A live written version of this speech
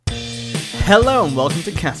Hello and welcome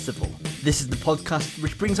to Castival. This is the podcast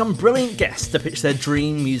which brings on brilliant guests to pitch their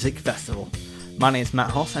dream music festival. My name is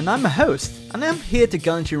Matt Hoss and I'm a host, and I'm here to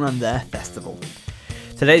guide you around their festival.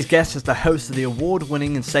 Today's guest is the host of the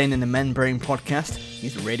award-winning Insane in the Membrane podcast.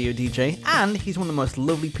 He's a radio DJ, and he's one of the most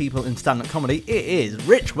lovely people in stand-up comedy. It is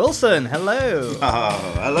Rich Wilson. Hello.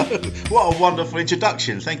 Oh, hello. What a wonderful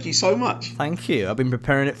introduction. Thank you so much. Thank you. I've been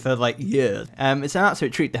preparing it for years. It's an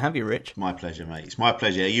absolute treat to have you, Rich. My pleasure, mate. It's my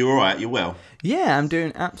pleasure. Are you all right? You well? Yeah, I'm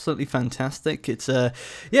doing absolutely fantastic. It's the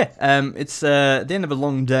end of a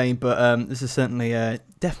long day, but this is certainly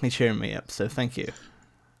definitely cheering me up. So thank you.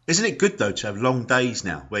 Isn't it good, though, to have long days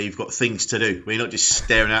now where you've got things to do, where you're not just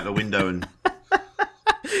staring out the window and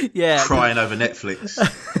crying over Netflix?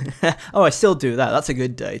 Oh, I still do that. That's a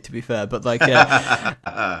good day, to be fair. But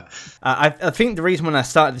I think the reason when I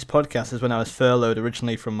started this podcast is when I was furloughed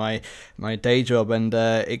originally from my day job, and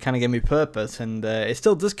it kind of gave me purpose, and it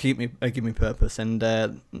still does give me purpose, and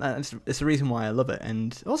it's the reason why I love it,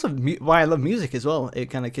 and also why I love music as well. It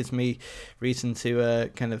kind of gives me reason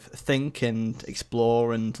to kind of think and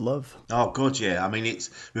explore and love. Oh God, yeah. I mean, it's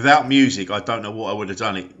without music, I don't know what I would have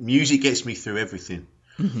done. Music gets me through everything.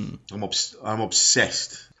 Mm-hmm. I'm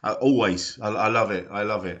obsessed. I love it. I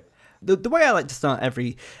love it. The way I like to start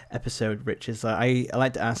every episode, Rich, is I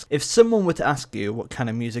like to ask, if someone were to ask you what kind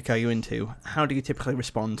of music are you into, how do you typically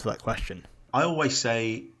respond to that question? I always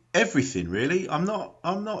say everything, really. I'm not.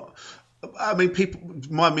 I mean,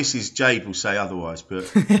 my Mrs. Jade will say otherwise,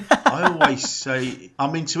 but I always say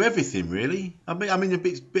I'm into everything, really. I mean, I'm in a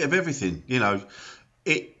bit of everything. You know,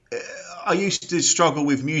 I used to struggle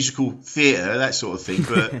with musical theatre, that sort of thing,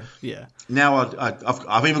 but yeah. Now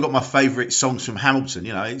I've even got my favourite songs from Hamilton.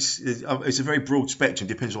 You know, it's a very broad spectrum.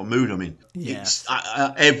 Depends what mood I'm in. Yes.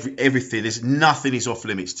 Everything. Nothing is off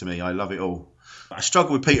limits to me. I love it all. I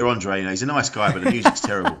struggle with Peter Andre. You know, he's a nice guy, but the music's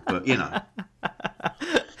terrible. But you know.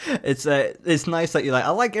 It's nice that you're like, I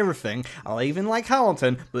like everything. I even like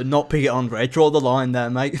Hamilton, but not Peter Andre. Draw the line there,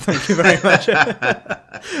 mate. Thank you very much.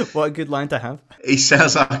 What a good line to have. He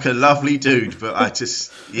sounds like a lovely dude, but I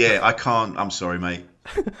can't. I'm sorry, mate.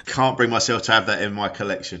 Can't bring myself to have that in my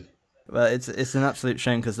collection. Well, it's an absolute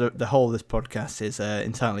shame because the whole of this podcast is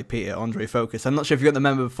entirely Peter Andre focused. I'm not sure if you got the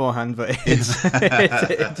memo beforehand, but it's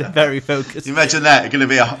very focused. Imagine that. It's going to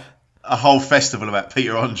be a whole festival about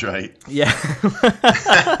Peter Andre. Yeah.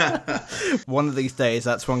 One of these days,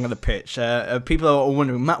 that's what I'm going to pitch. People are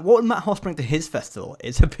wondering, what would Matt Hoss bring to his festival?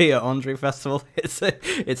 It's a Peter Andre festival. It's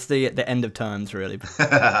the end of times, really.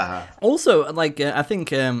 Also, I think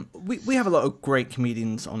we have a lot of great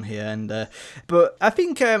comedians on here, and but I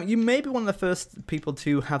think you may be one of the first people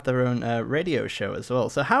to have their own radio show as well.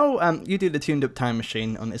 So how you do the Tuned Up Time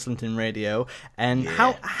Machine on Islington Radio, and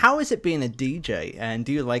how is it being a DJ? And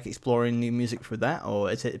do you like exploring new music through that, or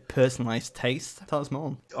is it personalised taste? Tell us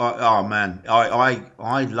more. Oh man,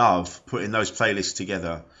 I love putting those playlists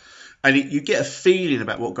together, and you get a feeling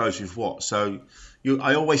about what goes with what. So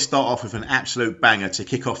I always start off with an absolute banger to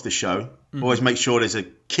kick off the show. Mm-hmm. Always make sure there's a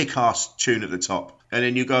kick-ass tune at the top, and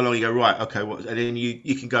then you go along and you go, right, okay, what? And then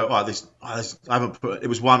you can go, I haven't put. It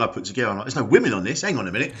was one I put together. I'm like, there's no women on this. Hang on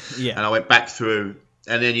a minute. Yeah. And I went back through.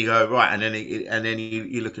 And then you go, right, and then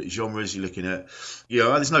you look at genres, you're looking at,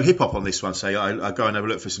 there's no hip-hop on this one, so I go and have a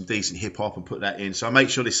look for some decent hip-hop and put that in. So I make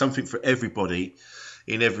sure there's something for everybody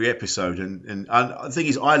in every episode. And the thing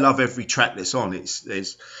is, I love every track that's on.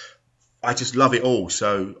 I just love it all.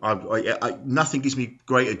 So nothing gives me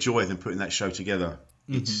greater joy than putting that show together.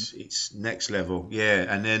 Mm-hmm. It's next level,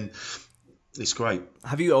 yeah. And then it's great.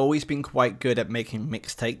 Have you always been quite good at making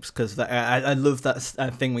mixtapes? Because I love that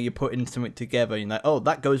thing where you put in something together and you're like, oh,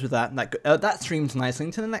 that goes with that, and that streams nicely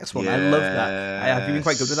into the next one. Yes. I love that. Have you been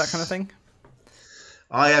quite good with that kind of thing?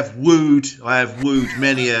 I have wooed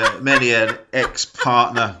many an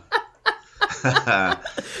ex-partner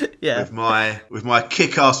yeah. with my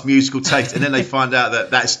kick-ass musical taste, and then they find out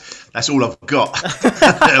that that's all I've got.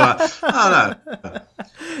 They're like, oh no,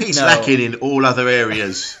 he's lacking in all other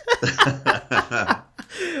areas.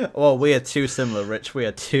 Well, we are too similar, Rich. We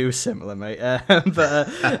are too similar, mate. Yeah.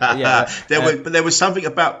 There was something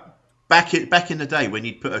about back in the day when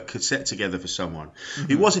you'd put a cassette together for someone.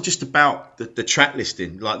 Mm-hmm. It wasn't just about the track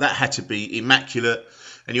listing. Like, that had to be immaculate,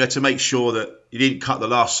 and you had to make sure that you didn't cut the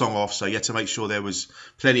last song off. So you had to make sure there was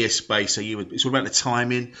plenty of space. So it's all about the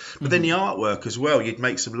timing, but then the artwork as well. You'd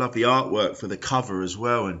make some lovely artwork for the cover as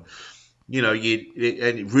well, and you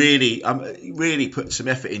really put some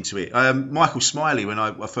effort into it. Michael Smiley, when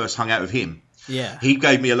I first hung out with him, he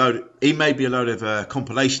made me a load of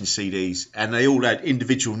compilation CDs, and they all had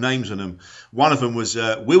individual names on them. One of them was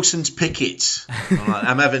Wilson's Pickets.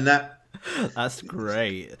 I'm having that. That's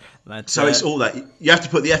great. So it's all that you have to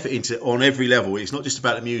put the effort into on every level. It's not just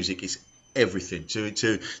about the music; it's everything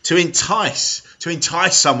to entice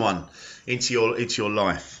someone into your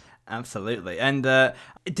life. Absolutely. And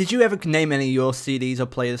did you ever name any of your CDs or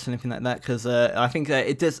playlists or anything like that? Because I think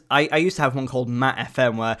it does. I used to have one called Matt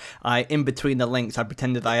FM where in between the links I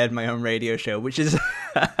pretended I had my own radio show, which is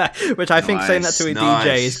which I think saying that to a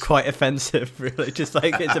DJ is quite offensive. Really, just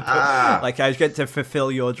like it's like I was going to fulfill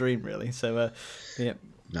your dream, really. So yeah.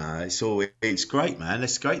 No, it's great, man.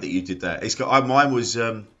 It's great that you did that. It's got mine was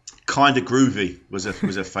Kind of Groovy was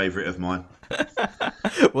a favourite of mine.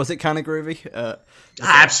 Was it Kind of Groovy?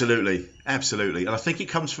 Absolutely. And I think it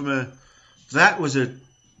comes from there was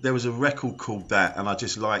a record called that, and I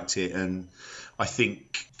just liked it, and I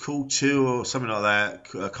think Call 2 or something like that.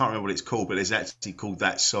 I can't remember what it's called, but it's actually called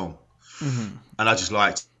That Song. Mm-hmm. And I just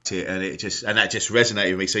liked it, and that just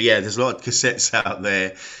resonated with me. So yeah, there's a lot of cassettes out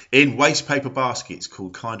there in waste paper baskets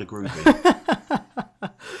called Kind of Groovy.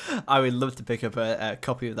 I would love to pick up a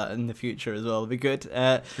copy of that in the future as well. It'd be good.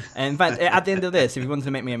 And in fact, at the end of this, if you wanted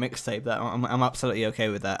to make me a mixtape, that I'm absolutely okay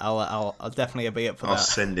with that. I'll definitely be up for that. I'll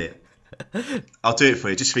send it. I'll do it for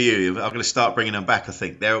you, just for you. I'm going to start bringing them back. I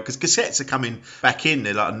think because cassettes are coming back in.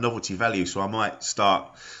 They're like a novelty value, so I might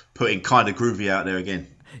start putting Kind of Groovy out there again.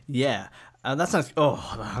 Yeah. That sounds.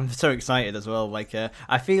 Oh, I'm so excited as well. Like,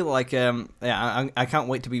 I feel like, I can't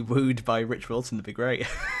wait to be wooed by Rich Wilson. It'd be great.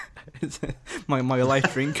 It's my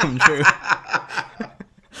life dream come true.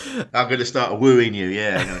 I'm going to start wooing you.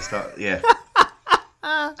 Yeah, I'm going to start. Yeah.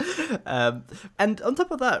 And on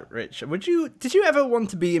top of that, Rich, did you ever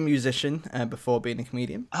want to be a musician before being a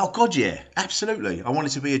comedian? Oh God, yeah, absolutely. I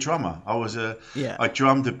wanted to be a drummer. I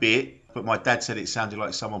drummed a bit. But my dad said it sounded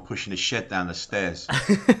like someone pushing a shed down the stairs.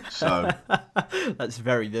 So that's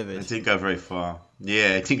very vivid. It didn't go very far.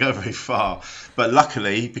 Yeah, it didn't go very far. But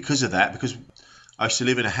luckily, because of that, because I used to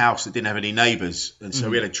live in a house that didn't have any neighbours, and so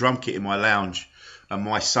we had a drum kit in my lounge, and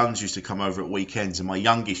my sons used to come over at weekends, and my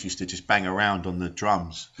youngest used to just bang around on the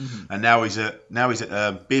drums. Mm-hmm. And now he's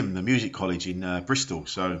at BIM, the music college in Bristol.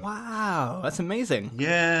 So wow, that's amazing.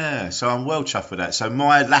 Yeah, so I'm well chuffed with that. So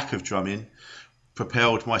my lack of drumming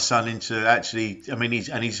propelled my son into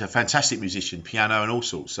he's a fantastic musician, piano and all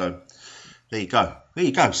sorts. So there you go.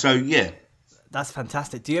 So yeah, that's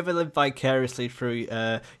fantastic. Do you ever live vicariously through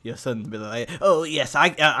your son? Be like, oh yes,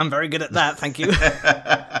 I'm very good at that. Thank you.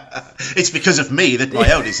 It's because of me that my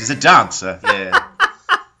eldest is a dancer. Yeah.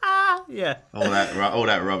 Yeah. All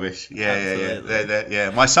that rubbish.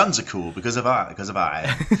 Yeah. My sons are cool because of I.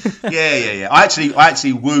 Yeah. I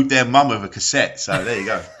actually wooed their mum with a cassette. So there you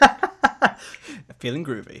go. Feeling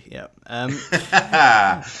groovy, yeah.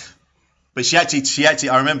 But she actually,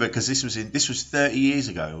 I remember because this was 30 years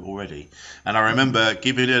ago already, and I remember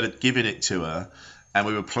giving it to her, and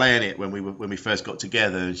we were playing it when we first got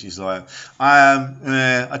together, and she's like,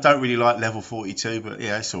 I don't really like Level 42, but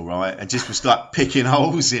yeah, it's all right, and just was like picking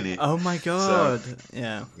holes in it. Oh my god,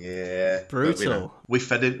 so, yeah, brutal. But, we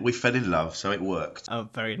fell in love, so it worked. Oh,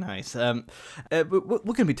 very nice. We're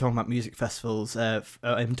going to be talking about music festivals. I'm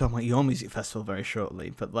talking about your music festival very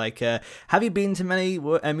shortly. But have you been to many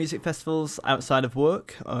music festivals outside of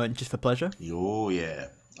work, or just for pleasure? Oh yeah,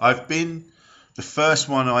 I've been. The first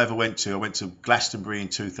one I ever went to Glastonbury in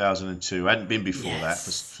 2002. I hadn't been before that for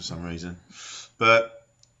some reason, but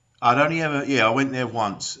I went there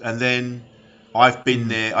once, and then I've been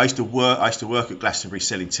there. I used to work at Glastonbury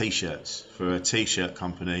selling T-shirts for a T-shirt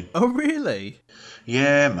company. Oh, really?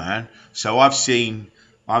 Yeah, man. So I've seen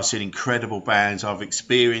incredible bands. I've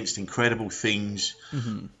experienced incredible things.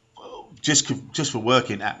 Mm-hmm. Just for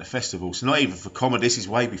working at the festival. So not even for comedy. This is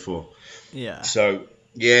way before. Yeah. So.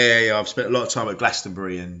 Yeah, I've spent a lot of time at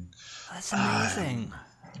Glastonbury, and that's amazing.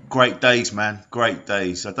 Great days, man. Great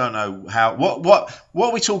days. I don't know how. What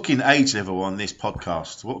are we talking age level on this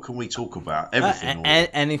podcast? What can we talk about? Everything.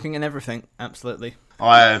 Anything and everything. Absolutely.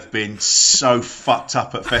 I have been so fucked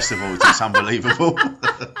up at festivals. It's unbelievable.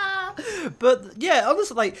 But yeah,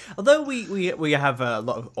 honestly, although we have a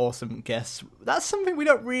lot of awesome guests, that's something we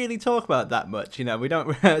don't really talk about that much. We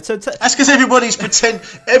don't. That's because everyone's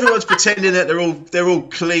pretending that they're all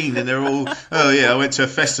clean and they're all. Oh yeah, I went to a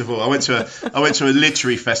festival. I went to a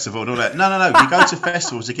literary festival and all that. No. You go to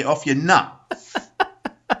festivals to get off your nut.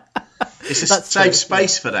 It's a safe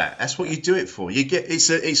space for that. That's what you do it for.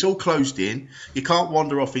 It's all closed in. You can't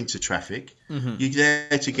wander off into traffic. Mm-hmm. You're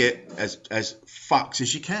there to get as fucked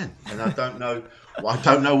as you can. And I don't know Well, I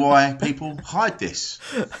don't know why people hide this.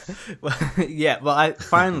 Well, yeah, well,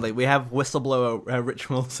 finally we have whistleblower Rich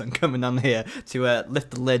Wilson coming on here to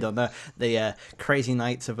lift the lid on the crazy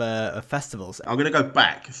nights of festivals. I'm going to go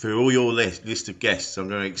back through all your list of guests. I'm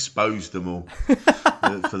going to expose them all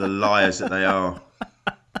for the liars that they are.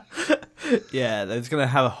 Yeah, there's going to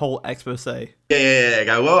have a whole expose. Yeah.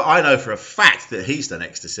 Go, well, I know for a fact that he's done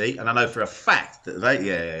ecstasy, and I know for a fact that they...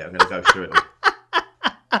 Yeah, I'm going to go through it all.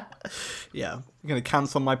 Yeah, I'm going to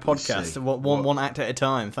cancel my podcast one act at a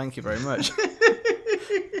time. Thank you very much.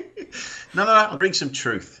 No, I'll bring some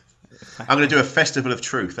truth. I'm going to do a festival of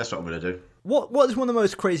truth. That's what I'm going to do. What is one of the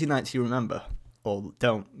most crazy nights you remember? Or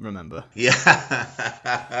don't remember? Yeah.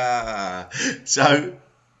 So,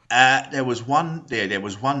 there was one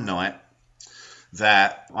night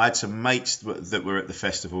that I had some mates that were at the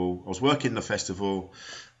festival. I was working the festival,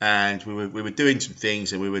 and we were doing some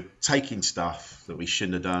things, and we were taking stuff that we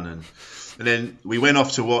shouldn't have done, and then we went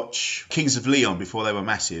off to watch Kings of Leon before they were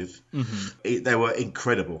massive. Mm-hmm. They were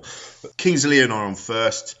incredible. But Kings of Leon are on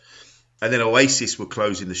first, and then Oasis were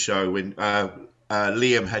closing the show when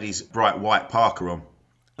Liam had his bright white Parker on.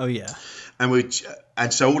 Oh yeah.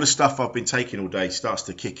 And so all the stuff I've been taking all day starts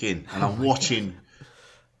to kick in, and I'm watching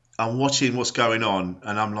what's going on,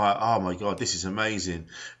 and I'm like, oh my God, this is amazing.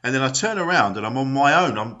 And then I turn around and I'm on my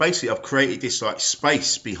own. I've created this like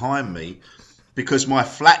space behind me because my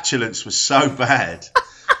flatulence was so bad.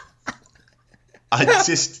 I had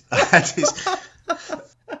this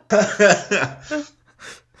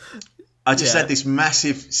had this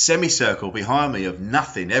massive semicircle behind me of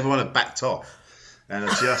nothing. Everyone had backed off, and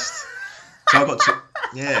so I got to,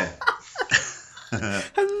 yeah.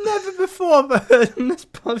 I've never before heard in this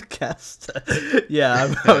podcast. Yeah, I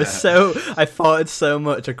farted so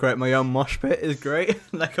much I created my own mosh pit. Is great.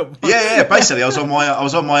 Basically, I was on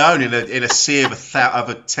my own in a sea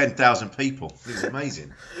of 10,000 people. It was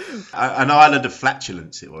amazing. An island of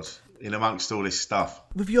flatulence. It was. In amongst all this stuff.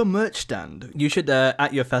 With your merch stand, you should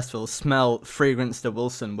at your festival smell Fragrance the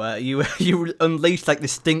Wilson, where you unleash like the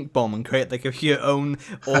stink bomb and create like your own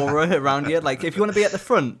aura around you. Like if you want to be at the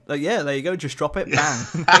front, like yeah, there you go, just drop it,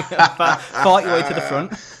 bang, fart your way to the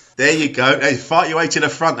front. There you go, hey, fart your way to the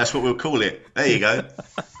front. That's what we'll call it. There you go.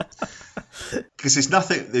 Because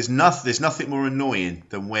there's nothing more annoying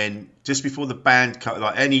than when just before the band cut,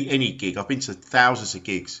 like any gig. I've been to thousands of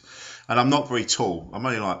gigs. And I'm not very tall. I'm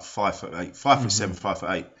only like 5'8", 5'7",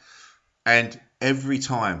 5'8". And every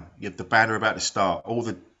time the band are about to start, all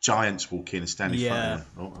the giants walk in and stand in front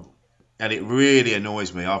of them. And it really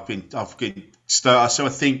annoys me. So I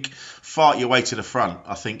think fart your way to the front,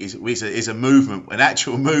 I think is a movement, an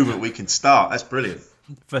actual movement we can start. That's brilliant.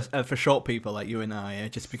 For short people like you and I,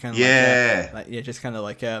 just be kind of just kind of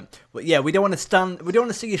like but yeah, we don't want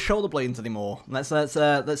to see your shoulder blades anymore. Let's fart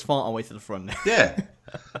our way to the front. Yeah.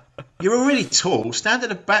 You're already tall. Stand at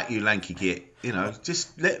the back, you lanky git.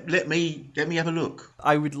 Just let me have a look.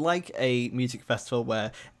 I would like a music festival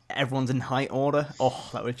where everyone's in height order. Oh,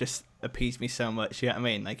 that would just appease me so much. You know what I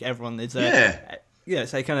mean? Like everyone is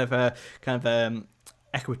it's a kind of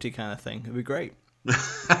equity kind of thing. It'd be great.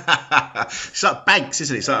 It's like banks,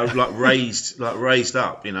 isn't it? It's like raised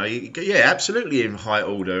up. Yeah, absolutely in height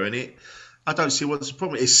order, and I don't see what's the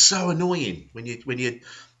problem. It's so annoying when you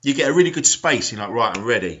get a really good space. You're like, right, I'm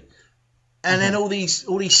ready. And then all these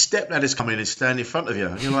stepladders come in and stand in front of you.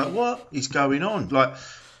 And you're like, what is going on? Like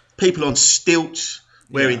people on stilts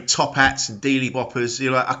wearing top hats and dealy boppers.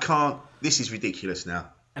 You're like, I can't. This is ridiculous now.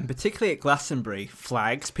 And particularly at Glastonbury,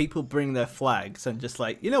 flags. People bring their flags and just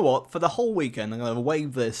like, you know what? For the whole weekend, I'm going to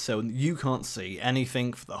wave this so you can't see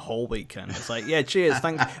anything for the whole weekend. It's like, yeah, cheers.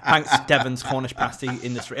 Thanks, Devon's Cornish pasty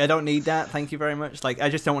industry. I don't need that. Thank you very much. Like, I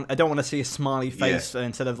don't want to see a smiley face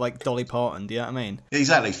instead of like Dolly Parton. Do you know what I mean?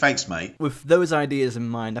 Exactly. Thanks, mate. With those ideas in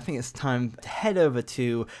mind, I think it's time to head over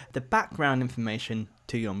to the background information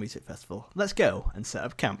to your music festival. Let's go and set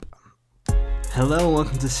up camp. Hello and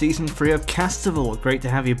welcome to Season 3 of Castival. Great to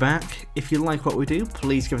have you back. If you like what we do,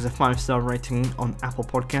 please give us a 5-star rating on Apple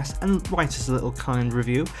Podcasts and write us a little kind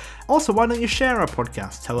review. Also, why don't you share our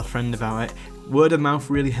podcast? Tell a friend about it. Word of mouth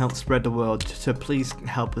really helps spread the word, so please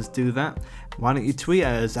help us do that. Why don't you tweet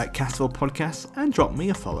at us at Castival Podcast and drop me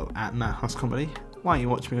a follow at Matt Hoss Comedy. Why don't you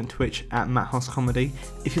watch me on Twitch at Matt Hoss Comedy?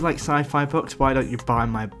 If you like sci-fi books, why don't you buy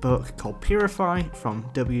my book called Purify from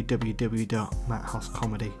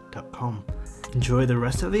www.matthosscomedy.com. Enjoy the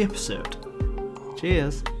rest of the episode.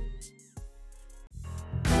 Cheers.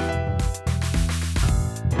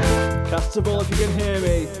 Castival, if you can hear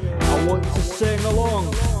me, I want you to sing along.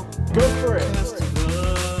 Go for it.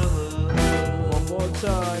 One more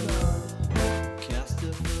time.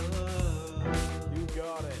 You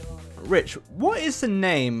got it. Rich, what is the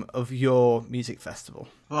name of your music festival?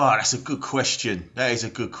 Oh, that's a good question. That is a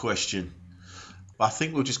good question. I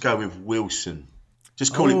think we'll just go with Wilson.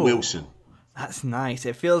 Just call it Wilson. That's nice.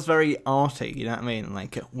 It feels very arty, you know what I mean?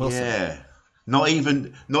 Like Wilson. Yeah. Not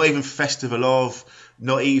even festival of,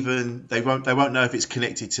 not even they won't know if it's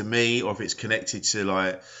connected to me or if it's connected to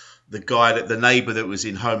like the neighbour that was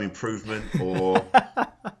in Home Improvement or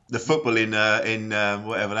the football in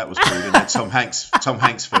whatever that was called in the Tom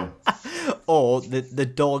Hanks film. Or the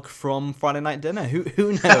dog from Friday Night Dinner.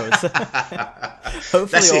 Who knows? Hopefully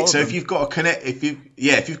that's it. So if you've got to connect,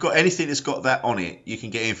 if you've got anything that's got that on it, you can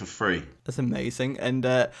get in for free. That's amazing, and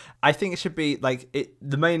I think it should be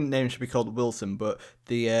the main name should be called Wilson, but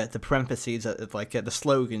the parentheses, the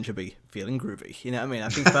slogan should be "Feeling Groovy." You know what I mean? I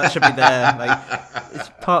think that should be there. It's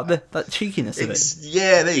part of that cheekiness of it.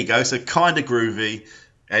 Yeah, there you go. So kind of groovy,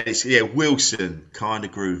 and it's Wilson, kind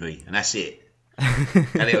of groovy, and that's it.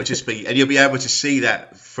 And it'll just be, and you'll be able to see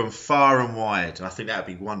that from far and wide. And I think that'd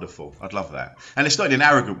be wonderful. I'd love that. And it's not in an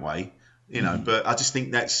arrogant way, but I just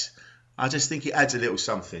think it adds a little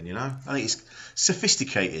something, I think it's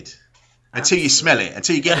sophisticated until you smell it,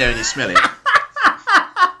 until you get there and you smell it.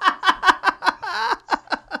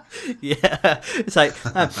 Yeah, it's like,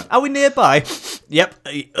 are we nearby? Yep.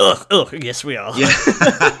 Yes, we are. Yeah.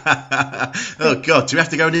 Oh God, do we have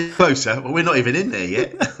to go any closer? Well, we're not even in there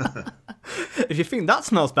yet. If you think that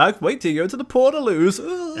smells bad, wait till you go to the Portaloos.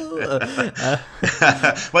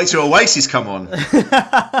 Wait till Oasis come on.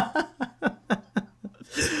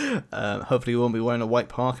 Hopefully you won't be wearing a white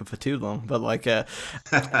parka for too long. But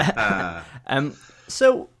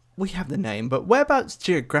so we have the name, but whereabouts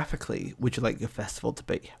geographically would you like your festival to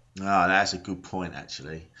be? Oh, that's a good point,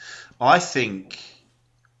 actually. I think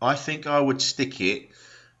I would stick it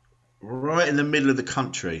right in the middle of the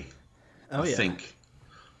country. I think.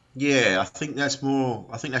 Yeah, I think that's more.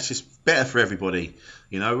 I think that's just better for everybody.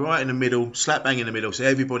 Right in the middle, slap bang in the middle, so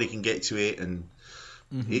everybody can get to it, and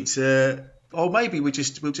it's. Or maybe we'll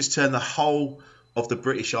just turn the whole of the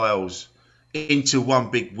British Isles into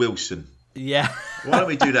one big Wilson. Yeah. Why don't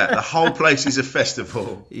we do that? The whole place is a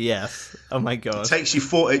festival. Yes. Oh my God. It takes you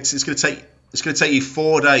It's going to take you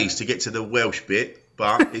 4 days to get to the Welsh bit,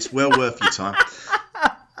 but it's well worth your time.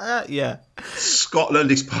 Yeah. Scotland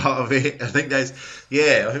is part of it. I think I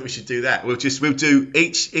think we should do that. We'll do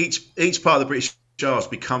each part of the British Isles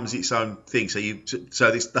becomes its own thing. So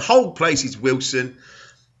the whole place is Wilson.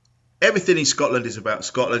 Everything in Scotland is about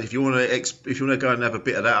Scotland. If you want to go and have a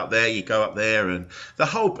bit of that up there, you go up there, and the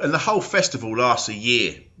whole festival lasts a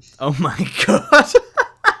year. Oh my God.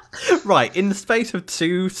 Right, in the space of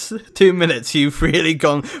 2 minutes, you've really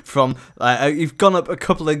gone from you've gone up a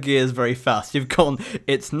couple of gears very fast. You've gone.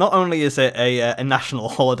 It's not only is it a national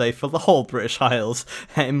holiday for the whole British Isles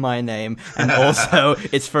in my name, and also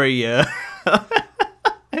it's for a year.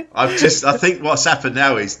 I think what's happened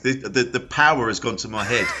now is the power has gone to my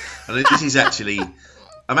head, and this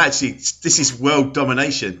is world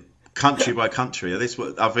domination, country by country.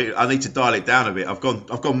 I need to dial it down a bit. I've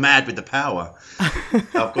gone mad with the power.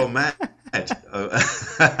 I've gone mad.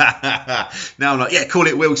 Now I'm like, call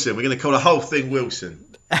it Wilson. We're going to call the whole thing Wilson.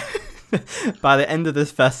 By the end of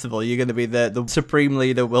this festival, you're going to be the supreme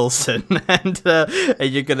leader Wilson, and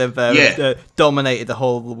you're going to dominate the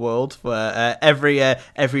whole world. Where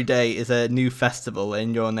every day is a new festival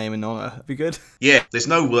in your name and honor. That'd be good. Yeah, there's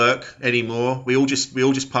no work anymore. We all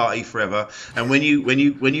just party forever. And when you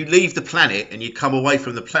leave the planet and you come away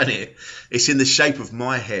from the planet, it's in the shape of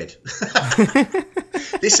my head.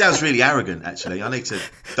 This sounds really arrogant, actually. I need to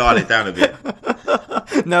dial it down a bit.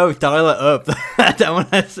 No, dial it up.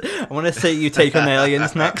 I want to see you take on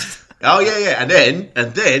aliens next. Oh yeah, and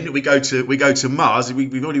then we go to Mars.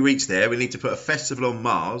 We've already reached there. We need to put a festival on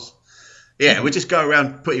Mars. Yeah, we just go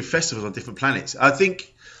around putting festivals on different planets. I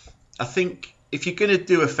think if you're going to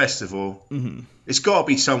do a festival, it's got to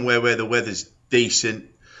be somewhere where the weather's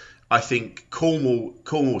decent. I think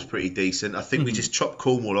Cornwall's pretty decent. I think we just chop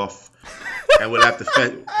Cornwall off, and we'll have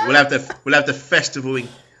the festival in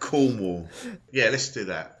Cornwall. Yeah, let's do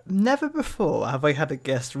that. Never before have I had a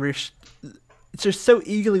guest just so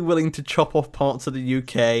eagerly willing to chop off parts of the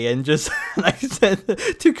UK and just, like I said,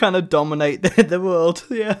 to kind of dominate the world.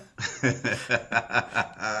 Yeah.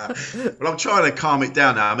 Well, I'm trying to calm it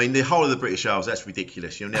down now. I mean, the whole of the British Isles, that's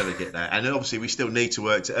ridiculous. You'll never get that. And then obviously we still need to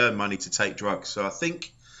work to earn money to take drugs. So I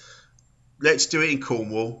think let's do it in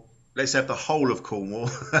Cornwall. Let's have the whole of Cornwall.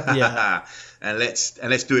 Yeah. and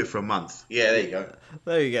let's do it for a month. Yeah, there you go.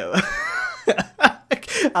 There you go.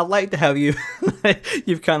 I like how you've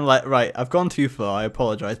kind of like, right, I've gone too far, I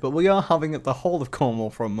apologise, but we are having the whole of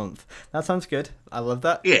Cornwall for a month. That sounds good. I love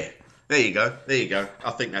that. Yeah. There you go. There you go.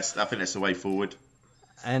 I think that's the way forward.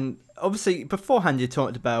 And obviously, beforehand, you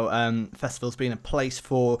talked about festivals being a place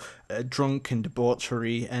for drunken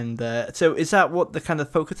debauchery, and so is that what the kind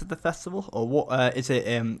of focus of the festival, or what is it?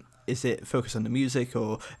 Is it focused on the music,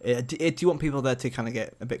 or do you want people there to kind of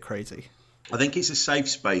get a bit crazy? I think it's a safe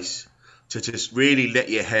space to just really let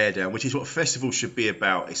your hair down, which is what festivals should be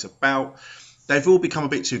about. It's about, they've all become a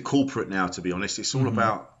bit too corporate now, to be honest. It's all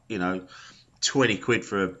about, 20 quid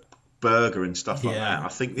for a burger and stuff like that. I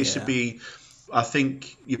think this should be, I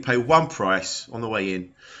think you pay one price on the way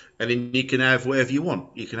in, and then you can have whatever you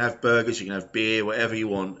want. You can have burgers, you can have beer, whatever you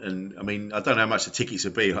want. And I mean, I don't know how much the tickets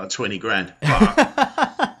would be, like 20 grand.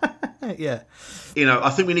 But, yeah. I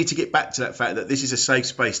think we need to get back to that fact that this is a safe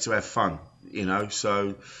space to have fun,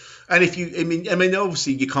 So, and if you, I mean,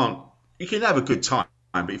 obviously you can have a good time,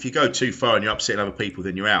 but if you go too far and you're upsetting other people,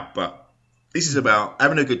 then you're out. But this is about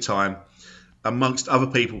having a good time amongst other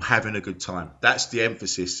people having a good time. That's the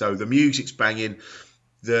emphasis. So the music's banging,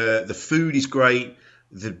 the food is great,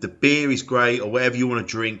 the beer is great, or whatever you want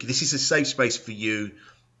to drink. This is a safe space for you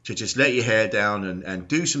to just let your hair down and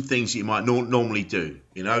do some things that you might normally do.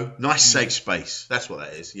 Nice safe space. That's what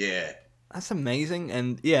that is. Yeah. That's amazing,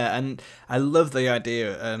 and I love the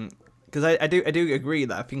idea, because I do agree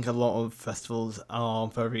that I think a lot of festivals are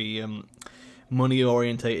very money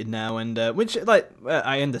orientated now, and which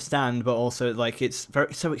I understand, but also it's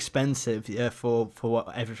so expensive for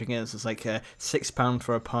what everything is. It's like £6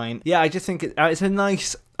 for a pint. Yeah, I just think it's a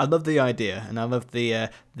nice. I love the idea, and I love the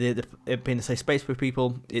it being a safe space for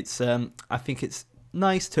people. It's I think it's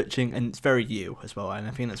nice, touching, and it's very you as well, and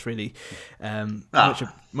I think that's really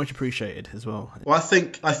much appreciated as well. Well, I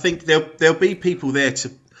think there'll be people there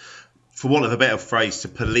to, for want of a better phrase, to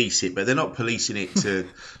police it, but they're not policing it to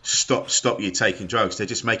stop you taking drugs. They're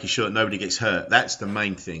just making sure that nobody gets hurt. That's the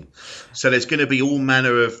main thing. So there's going to be all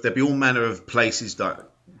manner of places that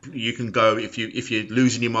you can go if you're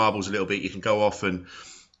losing your marbles a little bit. You can go off and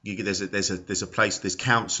there's a place. There's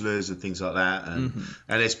counsellors and things like that, and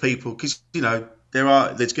there's people, because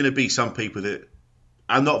there's going to be some people that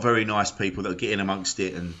are not very nice people that get in amongst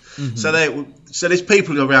it, and so there's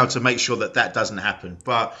people around to make sure that doesn't happen.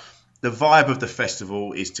 But the vibe of the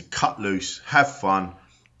festival is to cut loose, have fun,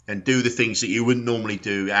 and do the things that you wouldn't normally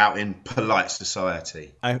do out in polite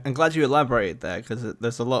society. I'm glad you elaborated there, because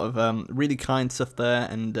there's a lot of really kind stuff there.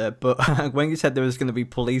 And but when you said there was going to be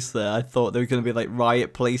police there, I thought there was going to be like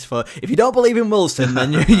riot police for, if you don't believe in Wilson,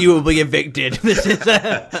 then you will be evicted. This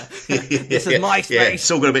is my space. Yeah, it's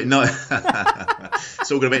all going to be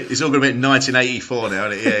it's all going to be 1984 now,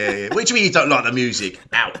 isn't it? Yeah. Which means you don't like the music?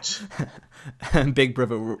 Out. And Big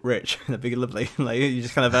Brother Rich, the big lovely, you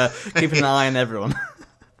just kind of keeping an eye on everyone.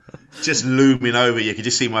 Just looming over, you can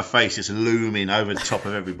just see my face just looming over the top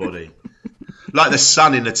of everybody, like the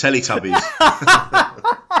sun in the Teletubbies.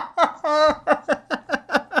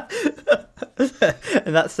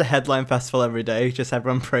 And that's the headline festival every day. Just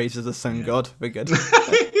everyone praises the sun god. We're good.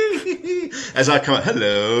 As I come out,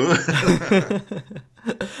 hello.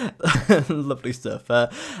 Lovely stuff.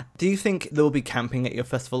 Do you think there will be camping at your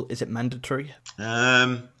festival? Is it mandatory?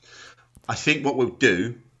 I think what we'll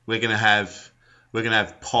do, we're going to have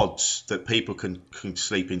pods that people can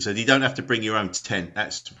sleep in, so you don't have to bring your own tent.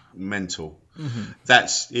 That's mental.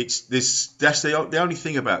 That's the only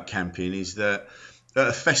thing about camping is that at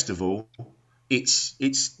a festival, it's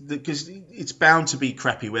because it's bound to be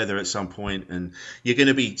crappy weather at some point, and you're going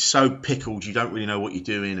to be so pickled you don't really know what you're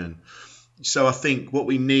doing. And so I think what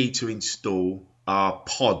we need to install are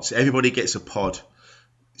pods. Everybody gets a pod.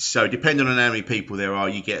 So depending on how many people there are,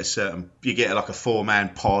 you get like a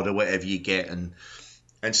 4-man pod or whatever you get, and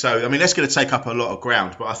so I mean that's going to take up a lot of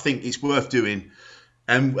ground, but I think it's worth doing.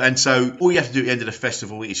 And so all you have to do at the end of the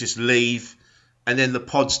festival is just leave, and then the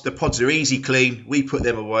pods are easy clean. We put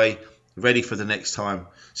them away, ready for the next time.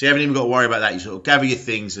 So you haven't even got to worry about that. You sort of gather your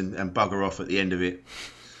things and bugger off at the end of it.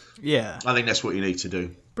 Yeah, I think that's what you need to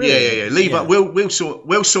do. Brilliant. Yeah. Leave up. We'll sort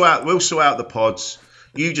out the pods.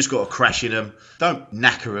 You just got to crash in them. Don't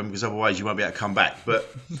knacker them, because otherwise you won't be able to come back.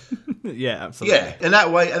 But yeah, absolutely. Yeah, and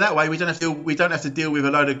that way we don't have to deal with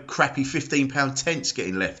a load of crappy £15 tents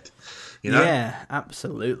getting left. Yeah,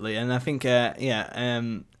 absolutely. And I think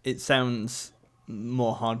it sounds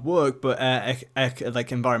more hard work, but like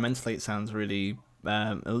environmentally, it sounds really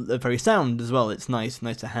very sound as well. It's nice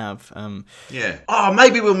to have. Yeah. Oh,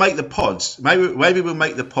 maybe we'll make the pods. Maybe we'll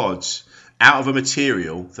make the pods out of a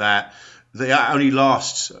material that they only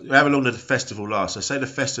lasts. However long the festival lasts. I say the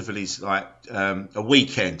festival is like a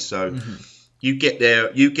weekend, so you get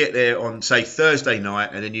there on say Thursday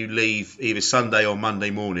night, and then you leave either Sunday or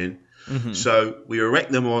Monday morning. So we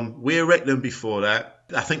erect them before that,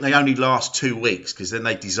 I think they only last 2 weeks because then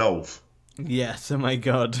they dissolve. Yes, oh my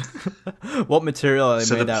god. What material are they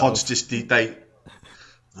So made the out pods of? just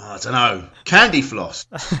I don't know, candy floss,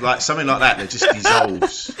 like something like that just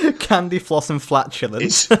dissolves. Candy floss and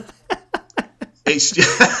flatulence. It's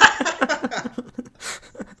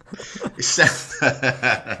it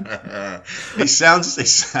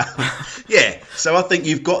sounds yeah. So I think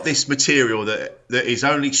you've got this material that is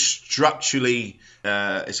only structurally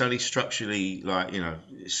like, you know,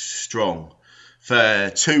 strong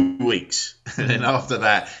for 2 weeks, and then after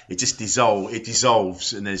that it just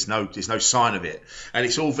dissolves, and there's no sign of it, and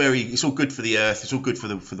it's all good for the earth, it's all good for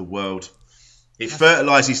the world. It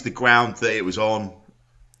fertilizes the ground that it was on.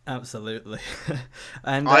 Absolutely.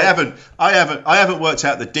 And I haven't worked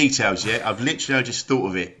out the details yet. I've literally just thought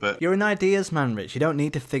of it, but you're an ideas man, Rich. You don't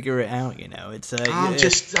need to figure it out, you know. It's I'm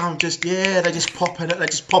just they just pop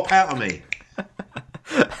out of me.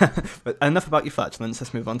 But enough about your flatulence.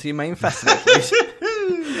 Let's move on to your main festival, please.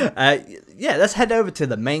 Yeah, let's head over to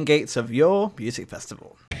the main gates of your music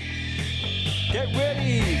festival. Get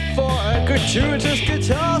ready for a gratuitous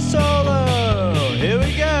guitar solo. Here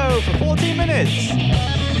we go for 14 minutes.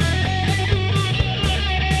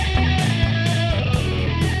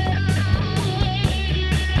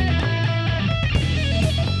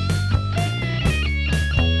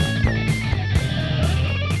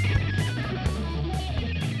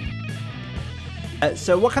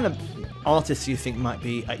 So what kind of artists do you think might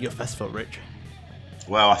be at your festival, Rich?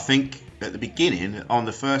 Well, I think at the beginning, on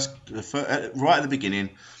right at the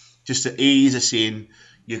beginning, just to ease us in,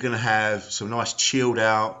 you're going to have some nice chilled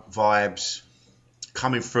out vibes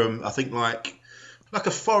coming from, I think, like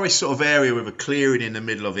a forest sort of area with a clearing in the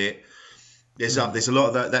middle of it. There's a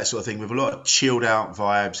lot of that sort of thing, with a lot of chilled out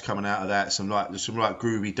vibes coming out of that. Some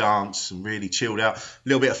groovy dance, some really chilled out. A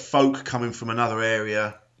little bit of folk coming from another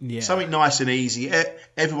area. Yeah. Something nice and easy.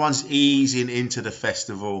 Everyone's easing into the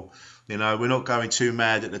festival. You know, we're not going too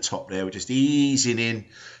mad at the top there. We're just easing in.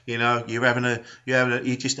 You know, you're having a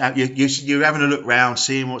look round,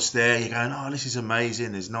 seeing what's there. You're going, oh, this is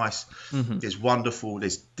amazing. There's nice. Mm-hmm. There's wonderful.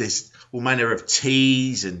 There's all manner of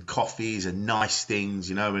teas and coffees and nice things.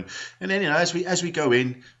 You know, and then, you know, as we go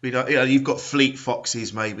in, you've got Fleet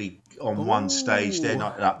Foxes maybe on one stage. They're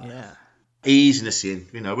not up. Yeah. Easing us in,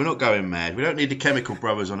 you know, we're not going mad. We don't need the Chemical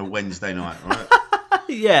Brothers on a Wednesday night, right?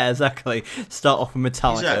 Yeah, exactly. Start off with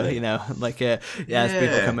Metallica, exactly. You know, like as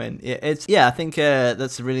people come in. I think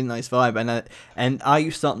that's a really nice vibe. And are you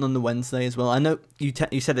starting on the Wednesday as well? I know you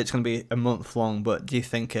said it's going to be a month long, but do you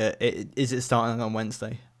think is it starting on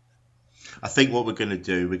Wednesday? I think what we're going to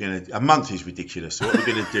do, a month is ridiculous. So what we're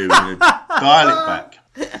going to do, we're going to dial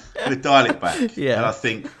it back. Yeah. And I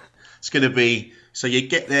think it's going to be. So you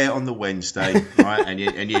get there on the Wednesday, right,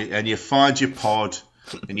 and you find your pod,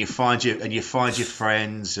 and you find your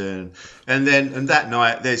friends, and that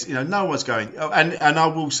night there's, you know, no one's going. And I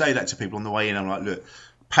will say that to people on the way in. I'm like, look,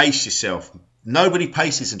 pace yourself. Nobody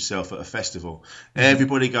paces himself at a festival.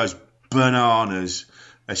 Everybody goes bananas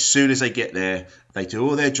as soon as they get there. They do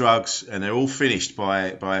all their drugs, and they're all finished by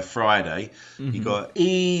a Friday. Mm-hmm. You got to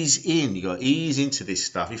ease in. You got to ease into this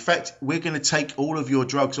stuff. In fact, we're going to take all of your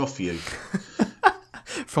drugs off you.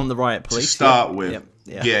 From the Riot Police. To start with. Yep.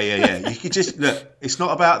 Yeah. You could just, look, it's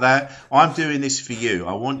not about that. I'm doing this for you.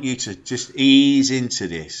 I want you to just ease into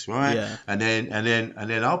this, right? Yeah. And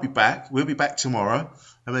then I'll be back. We'll be back tomorrow,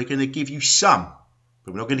 and we're going to give you some,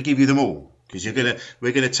 but we're not going to give you them all. Because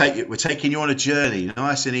we're taking you on a journey,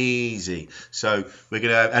 nice and easy. So and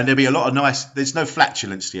there'll be a lot of nice. There's no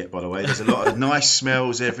flatulence yet, by the way. There's a lot of nice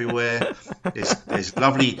smells everywhere. There's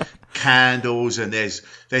lovely candles, and there's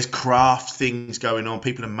craft things going on.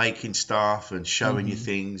 People are making stuff and showing you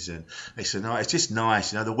things, and it's just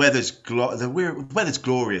nice. You know, the weather's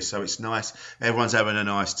glorious, so it's nice. Everyone's having a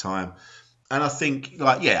nice time. And I think,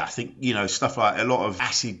 you know, stuff like a lot of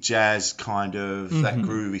acid jazz, kind of that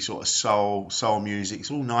groovy sort of soul music.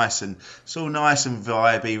 It's all nice and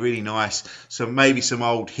vibey, really nice. So maybe some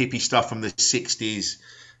old hippie stuff from the '60s.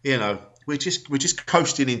 You know, we're just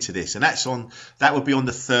coasting into this, and that would be on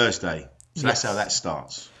the Thursday. So that's how that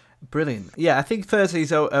starts. Brilliant. Yeah, I think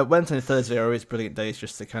Wednesday and Thursday are always brilliant days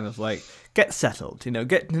just to kind of like get settled, you know,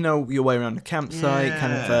 get to know your way around the campsite,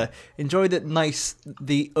 kind of enjoy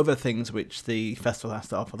the other things which the festival has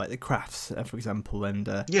to offer, like the crafts, for example. And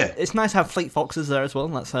it's nice to have Fleet Foxes there as well.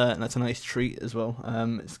 That's a nice treat as well.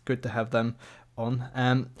 It's good to have them on.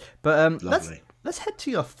 Lovely. Let's head to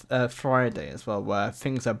your Friday as well, where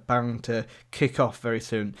things are bound to kick off very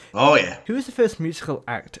soon. Oh, yeah. Who is the first musical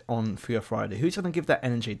act on for your Friday? Who's going to give that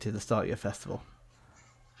energy to the start of your festival?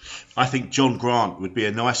 I think John Grant would be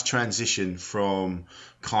a nice transition from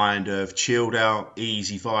kind of chilled out,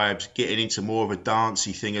 easy vibes, getting into more of a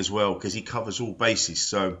dancey thing as well, because he covers all bases.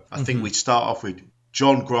 So I think we'd start off with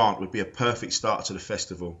John Grant would be a perfect start to the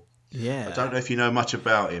festival. Yeah. I don't know if you know much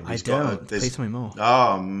about him. I don't. Please tell me more.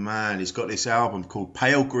 Oh man, he's got this album called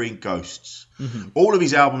Pale Green Ghosts. All of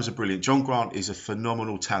his albums are brilliant. John Grant is a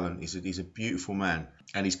phenomenal talent. He's a beautiful man,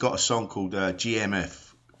 and he's got a song called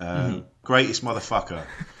GMF, Greatest Motherfucker,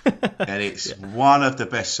 and it's one of the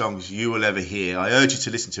best songs you will ever hear. I urge you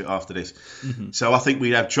to listen to it after this. So I think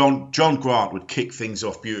we'd have John Grant would kick things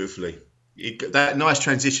off beautifully. That nice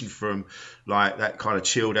transition from like that kind of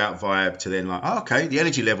chilled out vibe to then like, oh, okay, the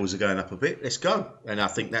energy levels are going up a bit. Let's go. And I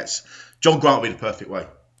think that's John Grant would be the perfect way.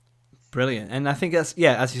 Brilliant. And I think that's,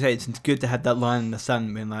 as you say, it's good to have that line in the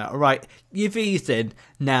sand being like, all right, you've eased in,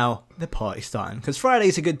 now the party's starting. Because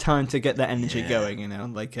Friday's a good time to get that energy going, you know,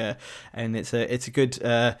 like, and it's a good,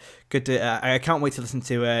 I can't wait to listen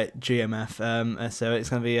to GMF. So it's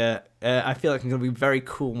going to be, I feel like I'm going to be very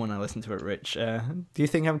cool when I listen to it, Rich. Do you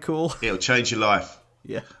think I'm cool? It'll change your life.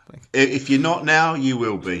 Yeah. If you're not now, you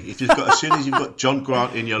will be. If you've got, as soon as you've got John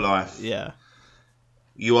Grant in your life. Yeah.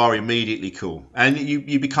 You are immediately cool, and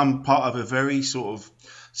you become part of a very sort of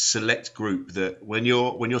select group that when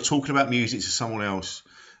you're talking about music to someone else,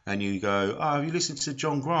 and you go, "Oh, have you listened to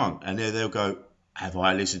John Grant?" and they'll go, "Have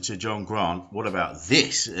I listened to John Grant? What about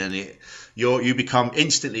this?" and you become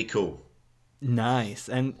instantly cool. Nice.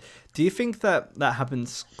 And do you think that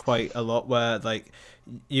happens quite a lot, where like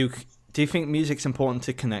do you think music's important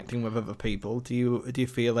to connecting with other people? Do you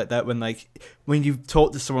feel like that when you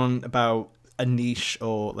talk to someone about a niche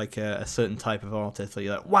or like a certain type of artist, or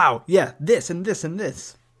you're like, wow, yeah, this and this and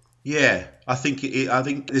this? Yeah, I think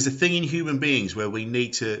there's a thing in human beings where we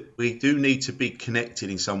do need to be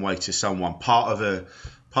connected in some way to someone, part of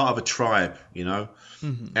a tribe, you know.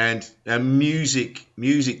 And music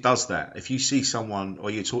does that. If you see someone,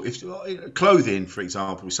 or you talk, if clothing, for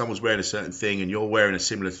example, if someone's wearing a certain thing and you're wearing a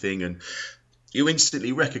similar thing, and you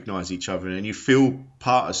instantly recognize each other and you feel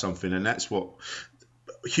part of something, and that's what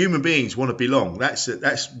human beings want to belong.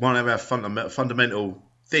 That's one of our fundamental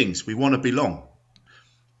things. We want to belong.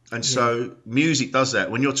 And so music does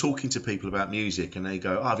that. When you're talking to people about music and they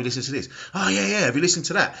go, "Oh, have you listened to this? Oh, yeah. Have you listened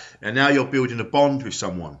to that?" And now you're building a bond with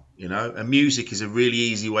someone, you know. And music is a really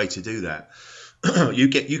easy way to do that. You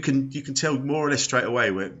can tell more or less straight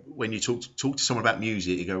away when you talk to someone about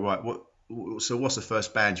music. You go, right, so what's the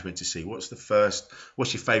first band you went to see? What's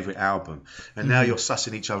your favourite album? And now you're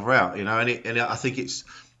sussing each other out, you know. And I think it's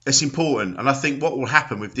important. And I think what will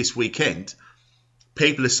happen with this weekend,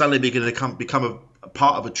 people are suddenly going to become a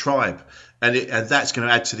part of a tribe, and that's going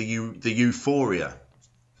to add to the euphoria.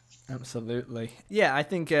 Absolutely. Yeah, I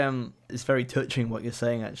think it's very touching what you're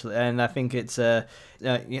saying, actually. And I think it's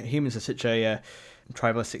humans are such a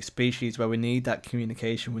tribalistic species where we need that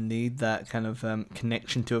communication, we need that kind of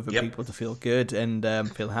connection to other people to feel good and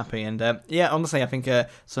feel happy. And honestly, I think I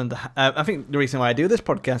think the reason why I do this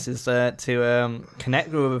podcast is to connect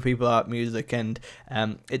with other people about music, and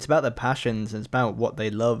it's about their passions, and it's about what they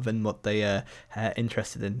love and what they are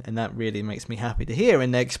interested in, and that really makes me happy to hear.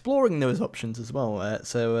 And they're exploring those options as well.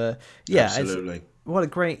 Absolutely, what a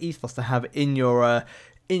great ethos to have in your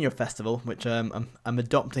festival, which I'm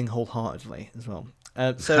adopting wholeheartedly as well.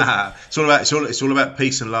 It's all about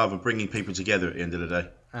peace and love and bringing people together at the end of the day.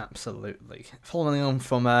 Absolutely. Following on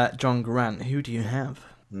from John Grant, who do you have?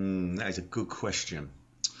 That is a good question.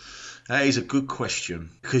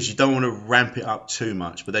 Because you don't want to ramp it up too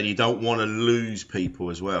much, but then you don't want to lose people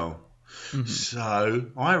as well. So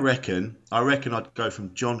I reckon I'd go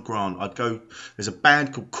from John Grant. There's a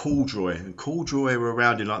band called Cooljoy, and Cooljoy were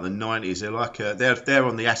around in like the 90s. They're like they're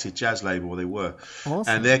on the acid jazz label, they were.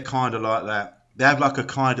 Awesome. And they're kind of like that. They have like a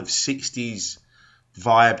kind of 60s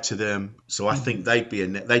vibe to them. So I think they'd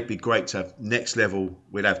be great to have next level.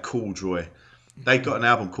 We'd have Cooljoy. They've got an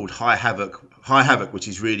album called High Havoc, which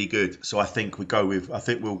is really good. So I think we'll go with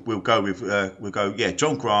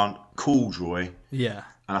John Grant, Cooljoy. Yeah.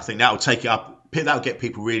 And I think that'll take it up. That'll get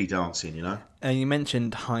people really dancing, you know. And you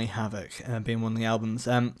mentioned High Havoc being one of the albums.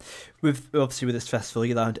 With this festival,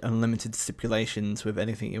 you're allowed unlimited stipulations with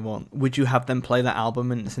anything you want. Would you have them play that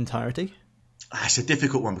album in its entirety? It's a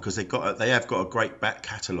difficult one because they have got a great back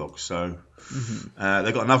catalogue. So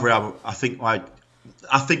they've got another album. I think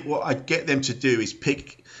what I'd get them to do is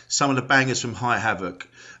pick some of the bangers from High Havoc,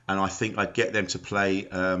 and I think I'd get them to play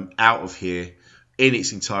Out of Here in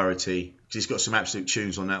its entirety, because it's got some absolute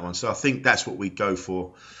tunes on that one. So I think that's what we'd go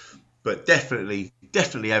for. But definitely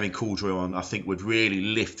having Cooljoy on, I think, would really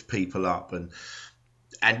lift people up and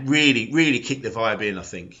really, really kick the vibe in, I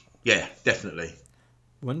think. Yeah, definitely.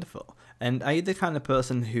 Wonderful. And are you the kind of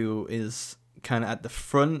person who is kind of at the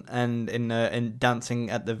front and in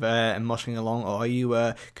dancing at the and moshing along, or are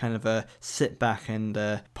you kind of sit back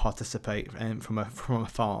and participate from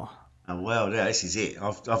afar? Well, yeah, this is it.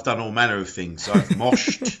 I've done all manner of things. I've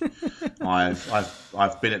moshed.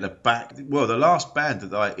 I've been at the back. Well, the last band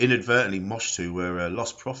that I inadvertently moshed to were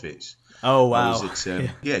Lost Prophets. Oh wow! I was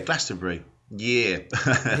at Glastonbury. Yeah.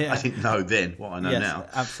 I didn't know then what I know now.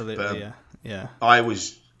 Absolutely. But, yeah. I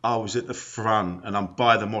was at the front and I'm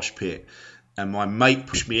by the mosh pit, and my mate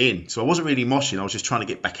pushed me in. So I wasn't really moshing. I was just trying to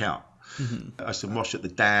get back out. I used to mosh at the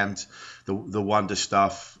Damned, the Wonder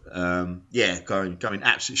Stuff. Going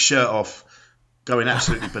absolutely shirt off, going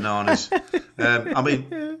absolutely bananas. I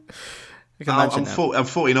mean, I'm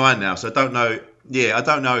 49 now, so I don't know. Yeah, I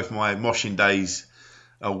don't know if my moshing days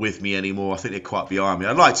are with me anymore. I think they're quite behind me.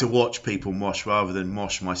 I like to watch people mosh rather than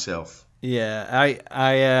mosh myself. Yeah,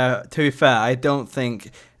 I to be fair, I don't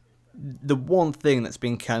think the one thing that's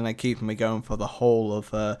been kind of keeping me going for the whole of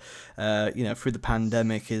through the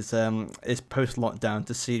pandemic is post lockdown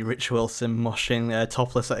to see Rich Wilson moshing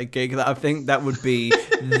topless at a gig. That I think that would be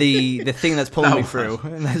the thing that's pulling me through,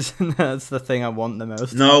 and that's the thing I want the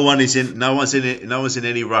most. No one's in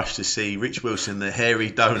any rush to see Rich Wilson, the hairy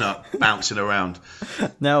donut, bouncing around.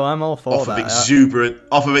 No, I'm all for that.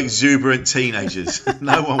 Off of exuberant teenagers.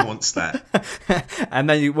 No one wants that. And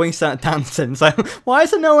then when you start dancing, it's like, why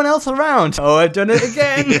is there no one else around? Oh, I've done it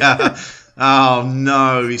again. Yeah. Oh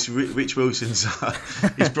no, it's Rich Wilson's.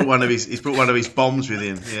 He's brought one of his bombs with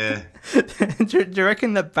him. Yeah. do you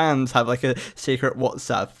reckon that bands have like a secret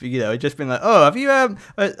WhatsApp? You know, just been like, oh, have you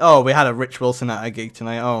we had a Rich Wilson at a gig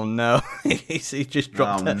tonight. Oh no, he just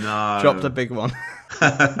dropped a big one.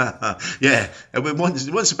 Yeah, it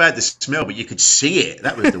wasn't about the smell, but you could see it.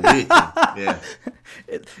 That was the weird thing. Yeah.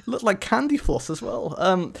 It looked like candy floss as well.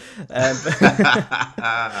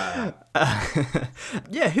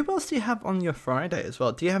 Yeah, who else do you have on your Friday as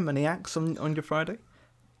well? Do you have many acts on your Friday?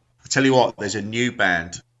 I tell you what, there's a new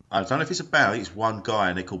band. I don't know if it's a band. I think it's one guy,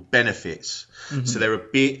 and they're called Benefits. Mm-hmm. So they're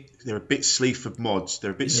a bit Sleaford mods.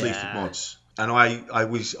 Sleaford mods. And I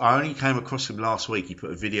only came across him last week. He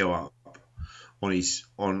put a video up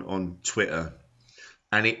on Twitter,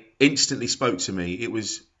 and it instantly spoke to me.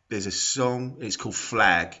 There's a song, it's called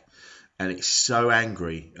Flag, and it's so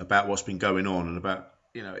angry about what's been going on, and about,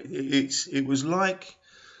 you know, it was like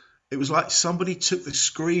somebody took the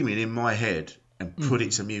screaming in my head and put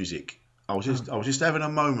it to music. I was just having a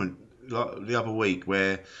moment like the other week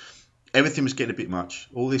where everything was getting a bit much.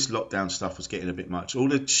 All this lockdown stuff was getting a bit much. All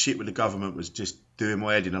the shit with the government was just doing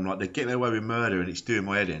my head in. I'm like, they're getting away with murder and it's doing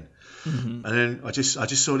my head in. Mm-hmm. And then I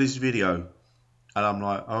just saw this video, and I'm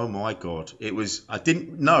like, oh my God. I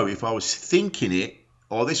didn't know if I was thinking it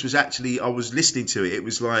or this was actually, I was listening to it. It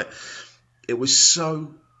was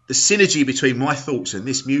so, the synergy between my thoughts and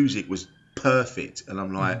this music was perfect. And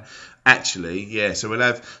I'm like, actually, yeah. So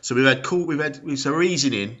we're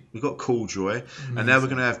easing in. We've got Cool Joy, and now we're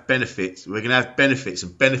going to have Benefits. We're going to have Benefits,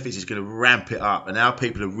 and Benefits is going to ramp it up. And now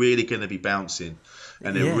people are really going to be bouncing,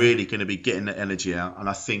 and they're really going to be getting the energy out. And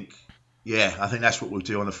I think that's what we'll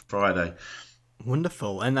do on a Friday.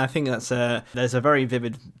 Wonderful, and I think there's a very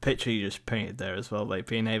vivid picture you just painted there as well, like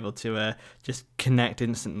being able to just connect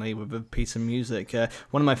instantly with a piece of music.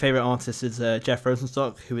 One of my favorite artists is Jeff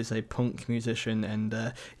Rosenstock, who is a punk musician, and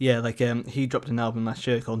he dropped an album last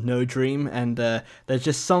year called No Dream, and there's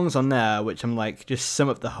just songs on there which I'm like just sum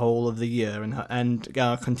up the whole of the year and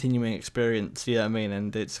our continuing experience. You know what I mean?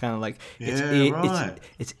 And it's kind of like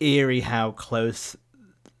it's eerie how close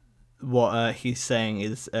what he's saying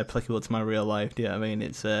is applicable to my real life. Do you know what I mean? I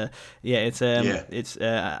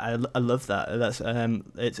love that. That's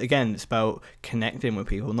it's about connecting with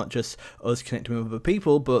people, not just us connecting with other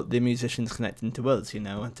people, but the musicians connecting to us. You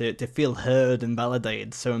know, to feel heard and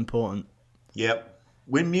validated is so important. Yep.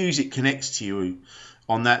 When music connects to you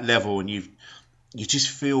on that level, and you just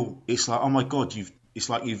feel, it's like, oh my God, you've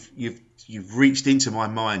reached into my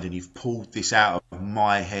mind and you've pulled this out of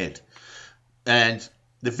my head. And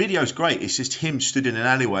the video's great. It's just him stood in an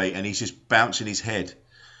alleyway and he's just bouncing his head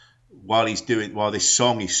while this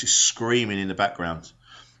song is just screaming in the background.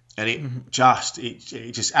 And it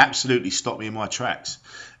just absolutely stopped me in my tracks.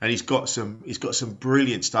 And he's got some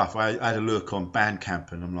brilliant stuff. I had a look on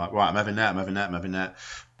Bandcamp and I'm like, right, I'm having that.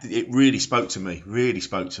 It really spoke to me.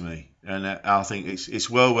 And I think it's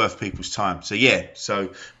well worth people's time. So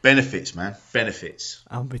so Benefits, man. Benefits.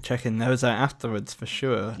 I'll be checking those out afterwards for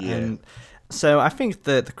sure. Yeah. And so I think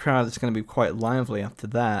the crowd is going to be quite lively after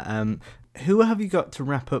that. Who have you got to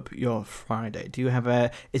wrap up your Friday? Do you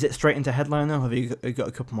have is it straight into headliner, or have you got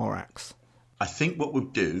a couple more acts? I think what we'll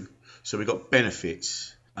do, So we've got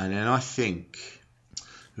Benefits. And then I think,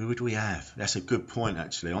 who would we have? That's a good point,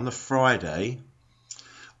 actually. On the Friday,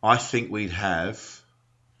 I think we'd have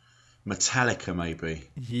Metallica, maybe.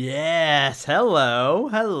 Yes. Hello.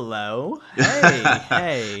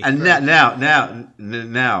 Hey. And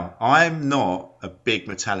now, I'm not a big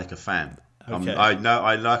Metallica fan. Okay. I know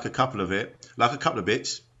I like a couple of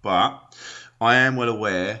bits, but I am well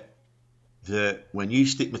aware that when you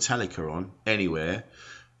stick Metallica on anywhere,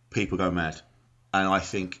 people go mad. And I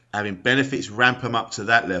think having Benefits ramp them up to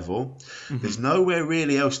that level, there's nowhere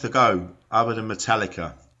really else to go other than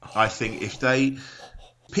Metallica. I think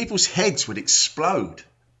people's heads would explode.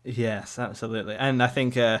 Yes, absolutely. And I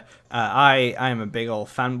think I am a big old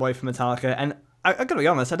fanboy for Metallica, and I gotta be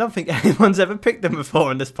honest, I don't think anyone's ever picked them before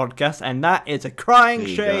on this podcast, and that is a crying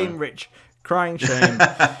shame, Rich. Crying shame.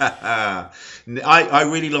 I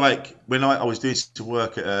really like when I was doing some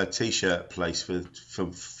work at a t-shirt place for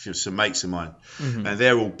some mates of mine, and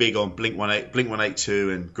they're all big on Blink 182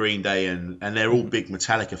 and Green Day, and they're all big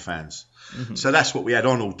Metallica fans. So that's what we had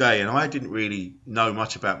on all day, and I didn't really know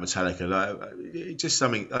much about Metallica. Like, it just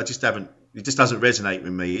doesn't resonate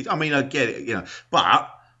with me. I mean, I get it, but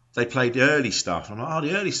they played the early stuff. I'm like,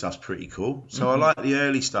 the early stuff's pretty cool. So I like the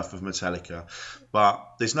early stuff of Metallica.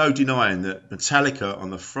 But there's no denying that Metallica on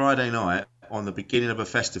the Friday night, on the beginning of a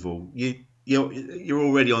festival, you're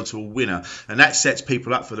already onto a winner. And that sets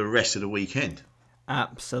people up for the rest of the weekend.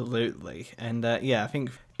 Absolutely. And I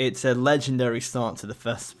think it's a legendary start to the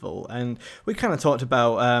festival. And we kind of talked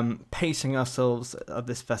about pacing ourselves at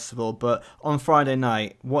this festival. But on Friday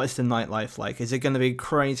night, what is the nightlife like? Is it going to be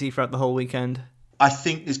crazy throughout the whole weekend? I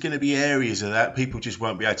think there's going to be areas of that. People just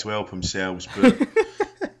won't be able to help themselves. But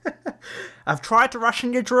I've tried to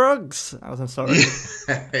ration your drugs. I'm sorry.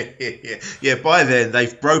 Yeah, by then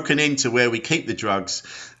they've broken into where we keep the drugs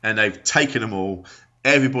and they've taken them all.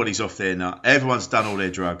 Everybody's off their nut. Everyone's done all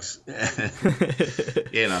their drugs. With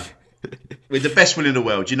the best will in the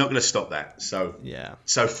world, you're not going to stop that. So yeah.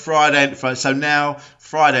 So now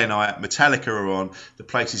Friday night, Metallica are on. The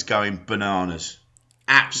place is going bananas.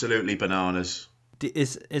 Absolutely bananas.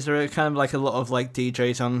 Is there kind of like a lot of like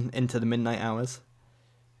DJs on into the midnight hours?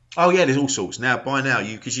 Oh yeah, there's all sorts now. By now,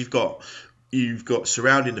 because you've got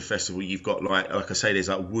surrounding the festival, you've got like I say, there's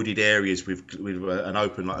like wooded areas with an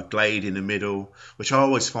open like a glade in the middle, which I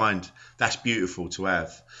always find that's beautiful to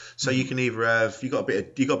have. So you can either have you got a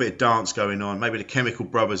bit of dance going on, maybe the Chemical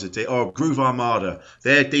Brothers or Groove Armada,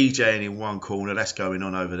 they're DJing in one corner, that's going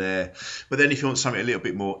on over there. But then if you want something a little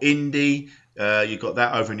bit more indie, you've got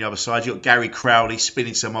that over on the other side. You've got Gary Crowley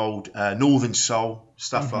spinning some old Northern Soul,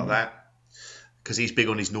 stuff like that, because he's big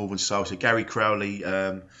on his Northern Soul. So Gary Crowley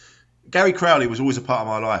was always a part of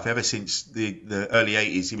my life ever since the early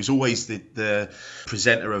 80s. He was always the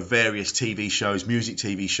presenter of various TV shows, music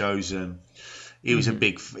TV shows, and he was a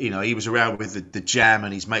big, he was around with the Jam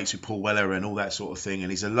and his mates with Paul Weller and all that sort of thing.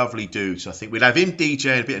 And he's a lovely dude. So I think we'd have him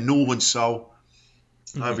DJing a bit of Northern Soul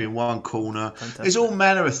over in one corner. Fantastic. There's all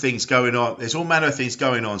manner of things going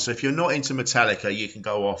on. So if you're not into Metallica, you can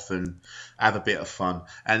go off and have a bit of fun.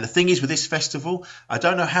 And the thing is with this festival, I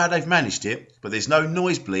don't know how they've managed it, but there's no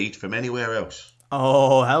nosebleed from anywhere else.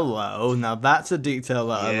 Oh, hello. Now that's a detail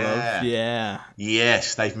that I love. Yeah.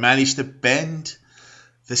 Yes, they've managed to bend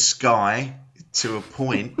the sky to a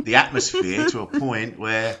point, the atmosphere to a point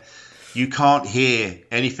where you can't hear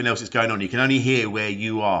anything else that's going on. You can only hear where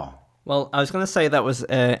you are. Well, I was going to say that was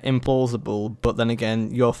implausible, but then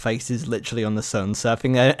again, your face is literally on the sun, so I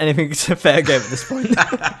think anything's a fair game at this point.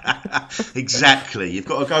 Exactly. You've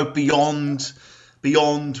got to go beyond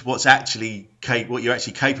what's actually what you're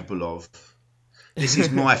actually capable of. This is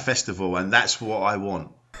my festival, and that's what I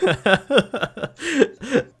want.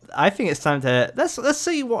 I think it's time to let's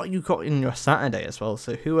see what you got in your Saturday as well.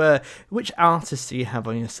 So, which artists do you have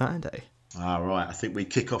on your Saturday? All right, I think we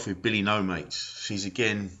kick off with Billy No Mates. She's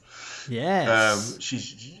again. Yes.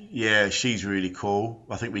 She's really cool.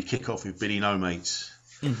 I think we kick off with Billy No Mates.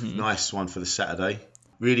 Nice one for the Saturday.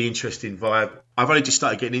 Really interesting vibe. I've only just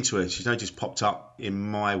started getting into her. She's only just popped up in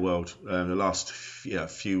my world the last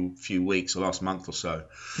few weeks or last month or so.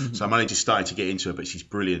 So I'm only just starting to get into her, but she's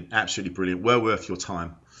brilliant, absolutely brilliant. Well worth your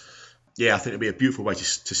time. Yeah, I think it'd be a beautiful way to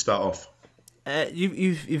start off.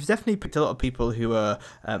 You've definitely picked a lot of people who are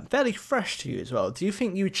fairly fresh to you as well. Do you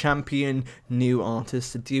think you champion new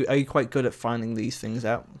artists? Are you quite good at finding these things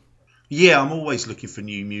out? Yeah, I'm always looking for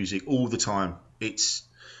new music all the time.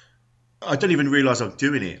 I don't even realise I'm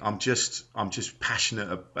doing it. I'm just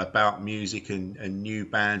passionate about music and new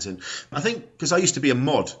bands, and I think because I used to be a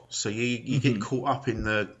mod, so you get caught up in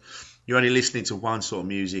you're only listening to one sort of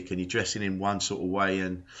music and you're dressing in one sort of way,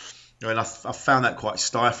 and And I found that quite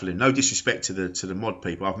stifling. No disrespect to the mod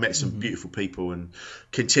people. I've met some beautiful people and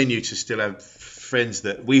continue to still have friends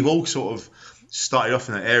that we've all sort of started off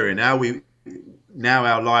in that area. Now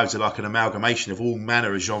our lives are like an amalgamation of all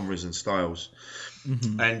manner of genres and styles.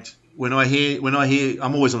 And when I hear,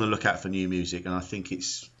 I'm always on the lookout for new music, and I think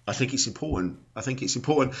it's important. I think it's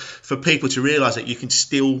important for people to realise that you can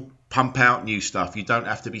still pump out new stuff. You don't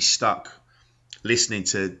have to be stuck listening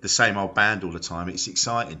to the same old band all the time. It's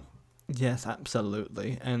exciting. Yes,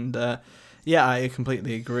 absolutely. And yeah, I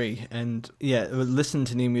completely agree. And yeah, listening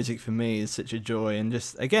to new music for me is such a joy. And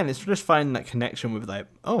just, again, it's just finding that connection with like,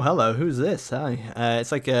 oh, hello, who's this? Hi.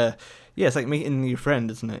 It's like it's like meeting a new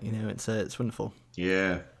friend, isn't it? You know, it's wonderful.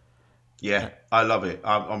 Yeah, I love it.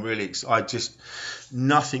 I'm really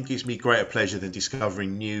nothing gives me greater pleasure than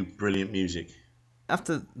discovering new, brilliant music.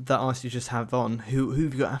 After that artist you just have on, who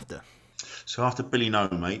have you got after? So after Billy No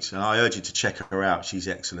Mates, and I urge you to check her out, she's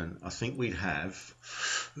excellent. I think we'd have,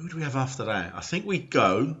 who do we have after that? I think we'd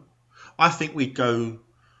go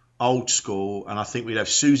old school, and I think we'd have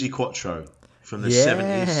Suzi Quatro from the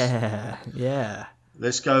 70s. Yeah.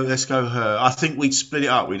 Let's go her. I think we'd split it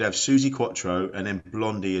up. We'd have Suzi Quatro and then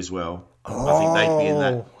Blondie as well. I think they'd be in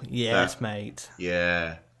that. Yes, mate.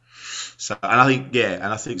 Yeah. So, and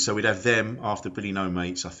I think so. We'd have them after Billy No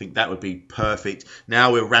Mates. I think that would be perfect.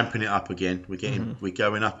 Now we're ramping it up again. We're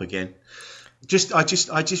going up again. I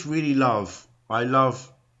just really love. I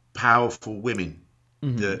love powerful women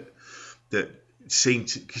that seem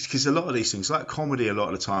to, because a lot of these things, like comedy, a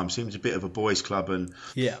lot of the time seems a bit of a boys' club, and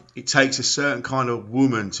it takes a certain kind of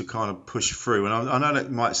woman to kind of push through. And I know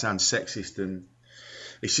that might sound sexist, and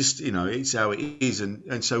it's just, it's how it is.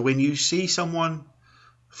 And so when you see someone,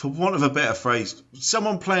 for want of a better phrase,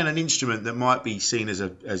 someone playing an instrument that might be seen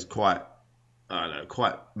as quite, I don't know,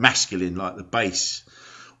 quite masculine, like the bass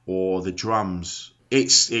or the drums,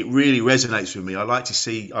 it really resonates with me. I like to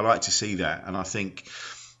see that, and I think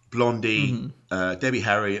Blondie, Debbie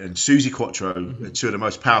Harry, and Suzi Quatro are two of the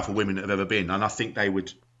most powerful women that have ever been, and I think it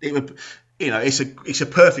would, it's a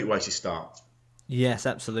perfect way to start. Yes,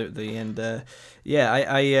 absolutely, and I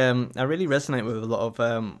really resonate with a lot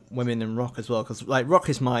of women in rock as well, because like rock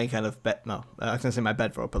is my kind of I was gonna say my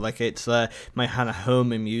bedrock, but like it's my kind of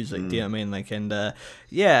home in music. Do you know what I mean? Like, and I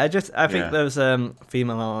think those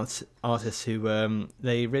female artists who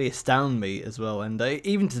they really astound me as well, and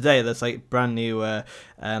even today there's like brand new.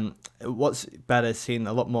 What's better, seeing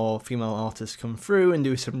a lot more female artists come through and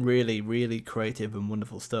do some really, really creative and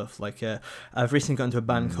wonderful stuff. Like I've recently got into a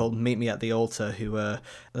band called Meet Me at the Altar, who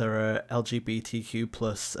they're a LGBTQ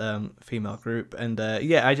plus female group, and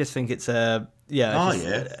I just think it's and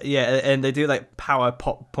they do like power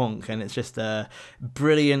pop punk, and it's just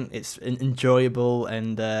brilliant. It's enjoyable,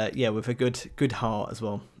 and with a good heart as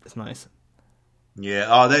well. It's nice.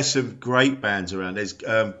 Yeah, there's some great bands around. There's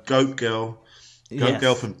Goat Girl. Goat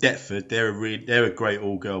Girl from Deptford. They're a great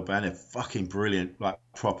all girl band. They're fucking brilliant, like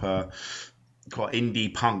proper, quite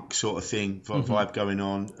indie punk sort of thing, vibe going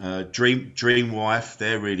on. Dream Wife.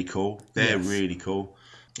 They're really cool. Really cool.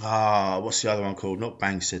 What's the other one called? Not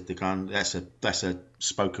Bang Said the Gun. That's a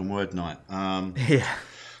spoken word night.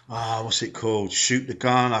 What's it called? Shoot the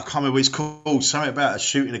Gun. I can't remember what it's called. Something about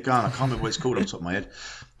shooting a gun. I can't remember what it's called off the top of my head.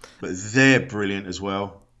 But they're brilliant as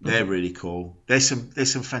well. They're really cool. There's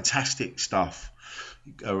some fantastic stuff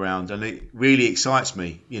around, and it really excites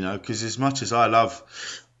me, because as much as I love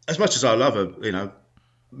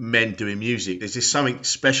men doing music, there's just something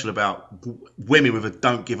special about women with a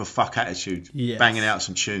don't give a fuck attitude, banging out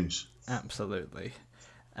some tunes. Absolutely.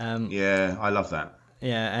 I love that.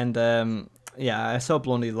 Yeah, and I saw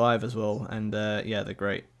Blondie live as well, and they're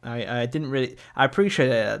great. I didn't really, I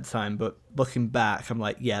appreciated it at the time, but looking back, I'm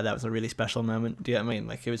like, that was a really special moment. Do you know what I mean?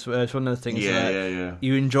 Like it was one of the things that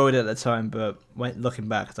you enjoyed it at the time, but looking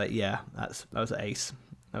back, it's like, that was ace.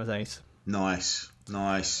 That was ace. Nice.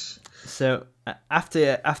 So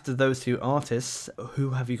after those two artists, who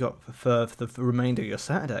have you got for the remainder of your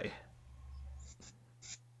Saturday?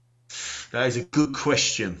 That is a good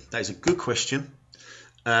question.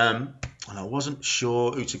 And I wasn't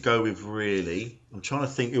sure who to go with, really. I'm trying to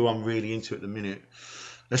think who I'm really into at the minute.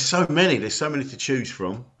 There's so many to choose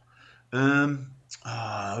from. Who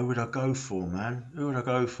would I go for, man?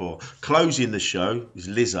 Closing the show is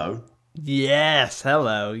Lizzo. Yes,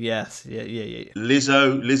 hello, yes, yeah.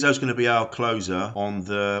 Lizzo's going to be our closer on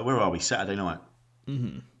where are we? Saturday night.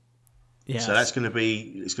 Yeah. So it's going to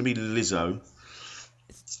be Lizzo.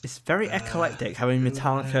 It's very eclectic having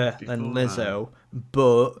Metallica and Lizzo,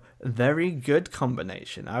 but very good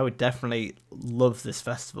combination. I would definitely love this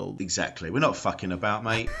festival. Exactly. We're not fucking about,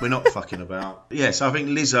 mate. We're not fucking about. Yeah, so I think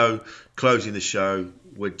Lizzo closing the show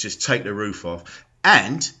would just take the roof off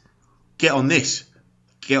and get on this.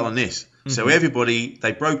 So everybody,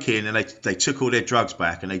 they broke in and they took all their drugs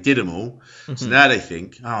back and they did them all. So now they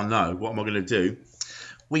think, oh no, what am I going to do?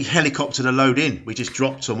 We helicoptered a load in. We just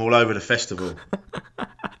dropped them all over the festival.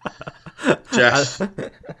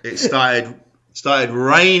 It started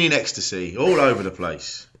raining ecstasy all over the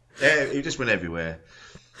place. It just went everywhere.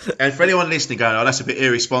 And for anyone listening going, oh, that's a bit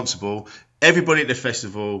irresponsible. Everybody at the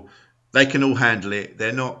festival, they can all handle it.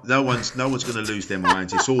 They're not. No one's going to lose their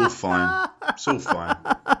minds. It's all fine. It's all fine.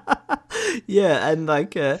 Yeah, and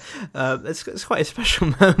like it's quite a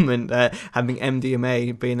special moment having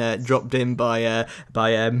MDMA being dropped in by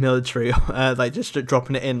military, like just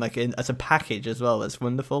dropping it in like as a package as well. That's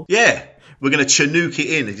wonderful. Yeah, we're going to Chinook it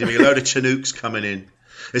in. There's going to be a load of Chinooks coming in.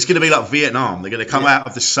 It's going to be like Vietnam. They're going to come out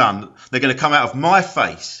of the sun. They're going to come out of my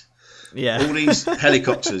face. Yeah, all these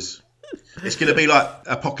helicopters. It's going to be like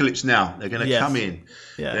Apocalypse Now. They're going to come in.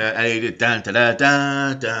 Yeah. And you do dun da da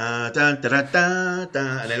da da dun da da da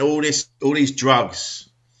da, and then all these drugs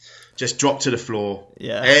just drop to the floor.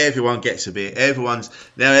 Yeah. Everyone gets a bit. Everyone's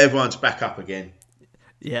back up again.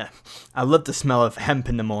 Yeah, I love the smell of hemp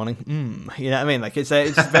in the morning. You know what I mean? Like it's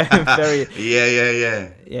very, very.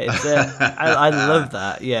 Yeah. It's I love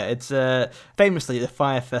that. Yeah, it's famously the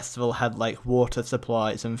Fire Festival had like water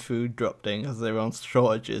supplies and food dropped in because they were on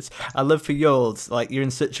shortages. I love for yours, like you're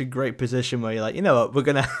in such a great position where you're like, you know what, we're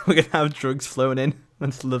gonna have drugs flowing in.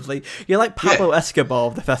 That's lovely. You're like Pablo Escobar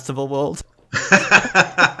of the festival world.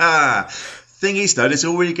 Thing is, though, there's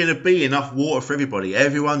already going to be enough water for everybody.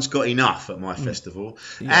 Everyone's got enough at my festival.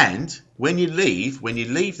 Yeah. And when you leave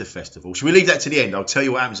the festival, should we leave that to the end? I'll tell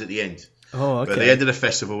you what happens at the end. Oh, okay. But at the end of the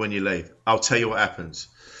festival, when you leave, I'll tell you what happens.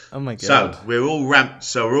 Oh my god! So we're all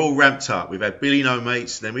ramped up. We've had Billy No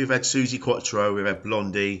Mates, then we've had Susie Quattro, we've had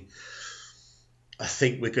Blondie. I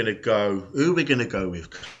think we're going to go. Who are we going to go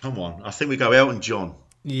with? Come on! I think we go Elton John.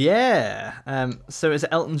 Yeah. So is it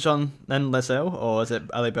Elton John then Lizzo, or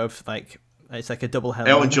are they both like? It's like a double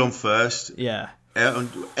headliner. Elton John first. Yeah.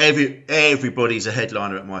 Everybody's a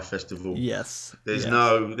headliner at my festival. Yes.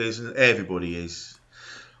 Everybody is.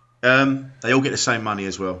 They all get the same money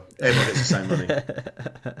as well. Everyone gets the same money.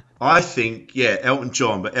 I think, Elton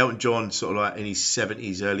John, but Elton John sort of like in his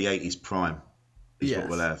 70s, early 80s prime is what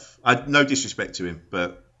we'll have. No disrespect to him,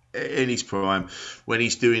 but in his prime, when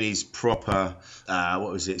he's doing his proper,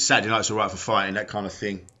 Saturday Night's All Right for Fighting, that kind of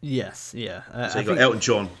thing. Yes, yeah. So you got Elton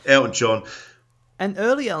John. And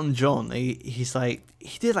early Elton John, he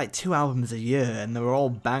did like 2 albums a year, and they were all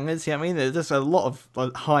bangers. You know what I mean? There's a lot of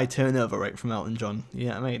like, high turnover rate from Elton John. You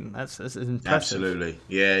know what I mean? That's impressive. Absolutely.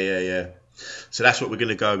 Yeah. So that's what we're going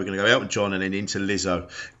to go. We're going to go Elton John and then into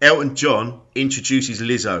Lizzo. Elton John introduces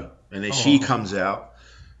Lizzo, and then she comes out,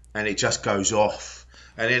 and it just goes off.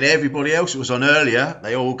 And then everybody else that was on earlier,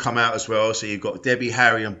 they all come out as well. So you've got Debbie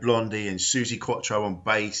Harry and Blondie and Susie Quattro on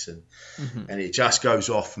bass, and it just goes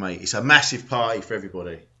off, mate. It's a massive party for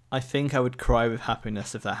everybody. I think I would cry with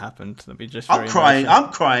happiness if that happened. That'd be just. I'm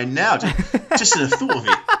crying now, just at the thought of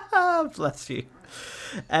it. Bless you.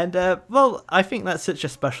 And I think that's such a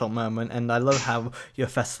special moment, and I love how your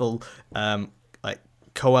festival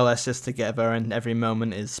coalesces together, and every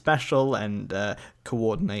moment is special and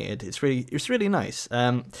coordinated. It's really nice.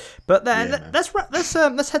 But then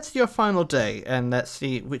let's head to your final day and let's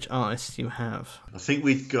see which artists you have. I think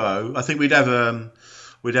we'd have an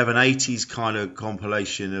 80s kind of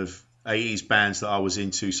compilation of 80s bands that I was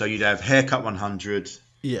into. So you'd have Haircut 100,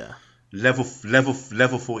 Level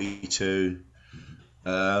 42,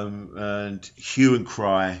 and Hue and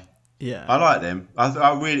Cry. Yeah, I like them. I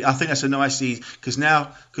think that's a nice easy because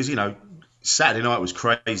you know Saturday night was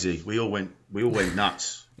crazy. We all went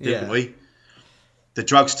nuts, didn't we? The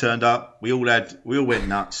drugs turned up. We all went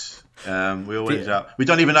nuts. We all ended up. We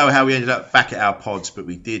don't even know how we ended up back at our pods, but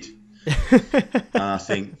we did. And I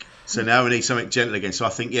think so. Now we need something gentle again. So I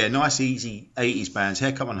think nice easy 80s bands.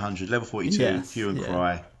 Haircut 100, Level 42, Hue and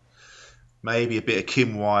Cry. Maybe a bit of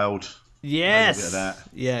Kim Wilde. Yes. Maybe a bit of that.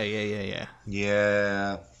 Yeah.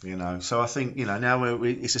 Yeah. You know, so I think now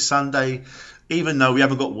it's a Sunday, even though we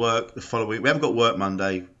haven't got work the following week. We haven't got work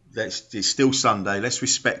Monday. It's still Sunday. Let's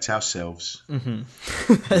respect ourselves.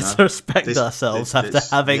 Mm-hmm. Let's respect ourselves after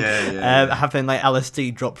having like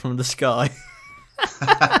LSD dropped from the sky.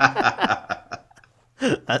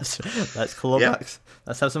 That's clawbacks.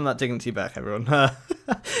 Let's have some of that dignity back, everyone.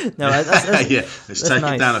 Let's take it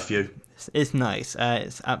down a few. It's nice.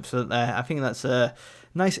 It's absolutely. I think that's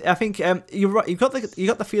nice. I think you're right. You got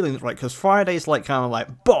the feeling right, because Friday's like kind of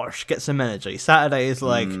like Bosch, get some energy. Saturday is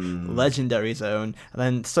like legendary zone, and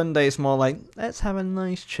then Sunday is more like let's have a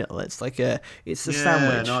nice chill. It's like it's a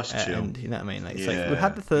sandwich, nice chill. and you know what I mean. Like, it's like we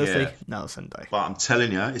had the Thursday, now Sunday. But I'm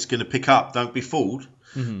telling you, it's going to pick up. Don't be fooled.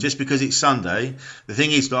 Just because it's Sunday. The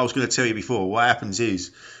thing is, I was going to tell you before. What happens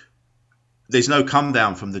is there's no come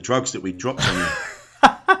down from the drugs that we dropped on you.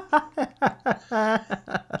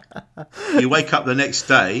 You wake up the next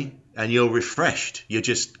day and you're refreshed. You're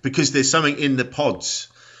just because there's something in the pods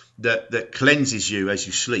that cleanses you as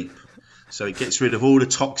you sleep. So it gets rid of all the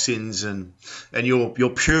toxins and you're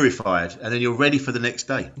purified, and then you're ready for the next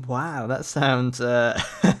day. Wow, that sounds. I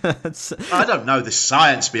don't know the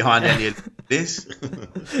science behind any of this.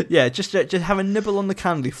 Yeah, just have a nibble on the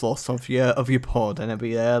candy floss of your pod, and it'll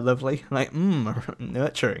be lovely. Like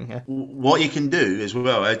nurturing. Yeah. What you can do as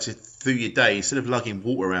well through your day, instead of lugging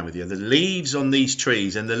water around with you, the leaves on these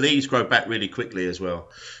trees, and the leaves grow back really quickly as well.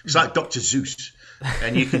 It's like Dr. Zeus,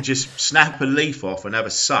 and you can just snap a leaf off and have a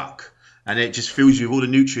suck. And it just fills you with all the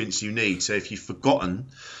nutrients you need. So if you've forgotten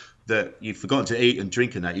to eat and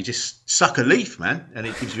drink and that, you just suck a leaf, man, and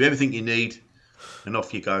it gives you everything you need, and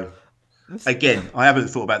off you go. Again, I haven't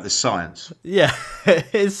thought about the science. Yeah,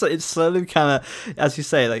 it's slowly kind of, as you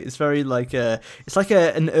say, like it's very like it's like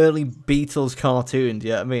an early Beatles cartoon. Do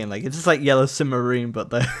you know what I mean? Like it's just like Yellow Submarine,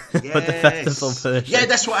 but the festival version. Yeah,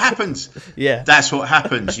 that's what happens. Yeah, that's what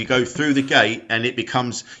happens. You go through the gate, and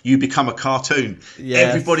you become a cartoon.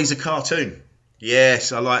 Yes. Everybody's a cartoon.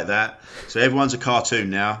 Yes, I like that. So everyone's a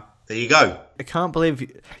cartoon now. There you go. I can't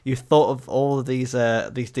believe you thought of all of these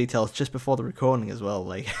details just before the recording as well.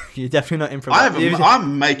 Like you're definitely not improvising.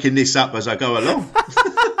 I'm making this up as I go along.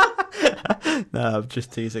 No, I'm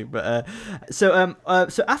just teasing. But so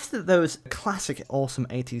after those classic, awesome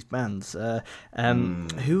 '80s bands,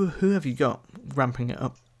 who have you got ramping it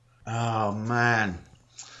up? Oh man,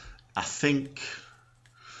 I think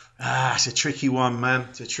it's a tricky one, man.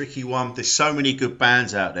 It's a tricky one. There's so many good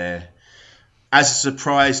bands out there. As a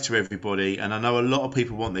surprise to everybody, and I know a lot of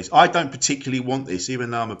people want this. I don't particularly want this, even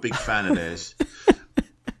though I'm a big fan of theirs.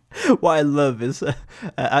 What I love is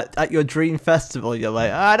at your dream festival, you're like,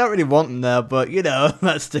 I don't really want them now, but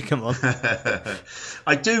let's stick them on.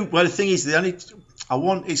 I do. Well, the thing is, I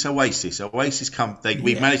want it's Oasis. Oasis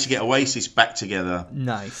we've managed to get Oasis back together.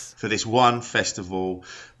 Nice. For this one festival.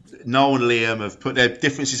 Noel and Liam have put their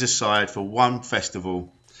differences aside for one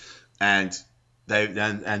festival, and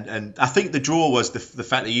I think the draw was the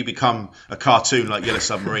fact that you become a cartoon like Yellow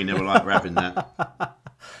Submarine. They were like, we're having that.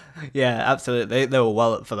 Yeah, absolutely. They were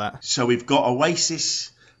well up for that. So we've got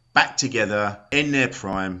Oasis back together in their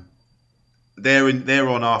prime. They're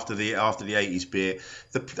on after the 80s bit,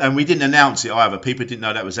 and we didn't announce it either. People didn't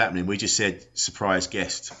know that was happening. We just said surprise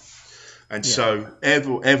guest, and so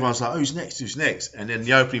everyone's like, who's next? And then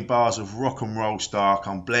the opening bars of Rock and Roll Star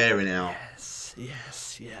come blaring out.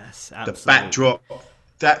 Yes, absolutely. The backdrop,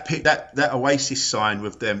 that Oasis sign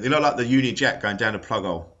with them, like the Union Jack going down a plug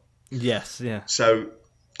hole. Yes, yeah. So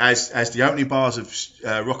as the opening bars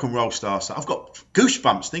of Rock and Roll Star start, I've got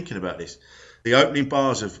goosebumps thinking about this. The opening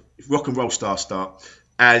bars of Rock and Roll Star start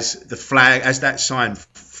as that sign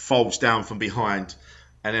folds down from behind,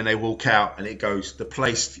 and then they walk out, and the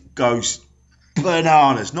place goes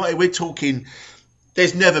bananas. We're talking.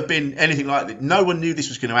 There's never been anything like that. No one knew this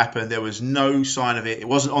was going to happen. There was no sign of it. It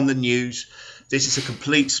wasn't on the news. This is a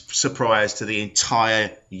complete surprise to the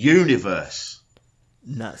entire universe.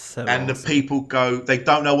 That's so and awesome. The people go. They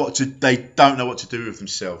don't know what to do with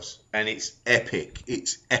themselves, and it's epic.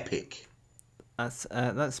 It's epic.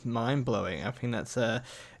 That's mind blowing. I think that's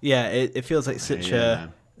it feels like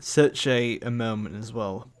such a moment as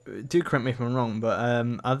well. Do correct me if I'm wrong, but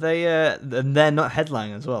are they? They're not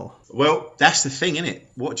headlining as well. Well, that's the thing, isn't it?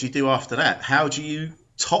 What do you do after that? How do you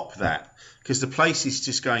top that? Because the place is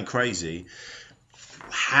just going crazy.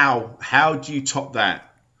 How do you top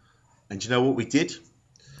that? And do you know what we did?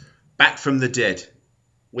 Back from the Dead.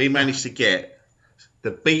 We managed to get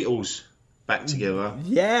the Beatles back together.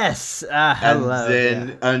 Yes. Hello.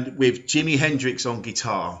 And with Jimi Hendrix on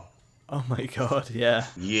guitar. Oh my God, yeah.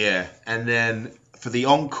 Yeah. And then for the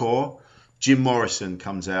encore, Jim Morrison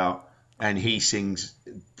comes out and he sings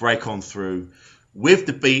Break On Through with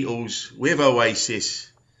the Beatles, with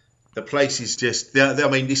Oasis. The place is just,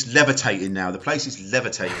 it's levitating now. The place is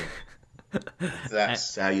levitating.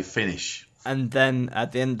 That's how you finish. And then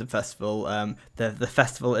at the end of the festival, the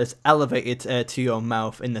festival is elevated to your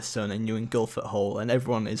mouth in the sun, and you engulf it whole, and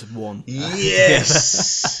everyone is one.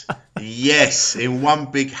 Yes, yes, in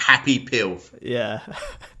one big happy pill. Yeah.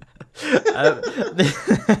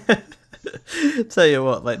 Tell you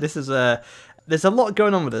what, like this is there's a lot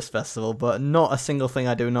going on with this festival, but not a single thing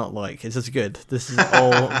I do not like. It's just good. This is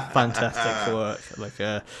all fantastic work. Like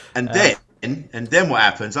and then what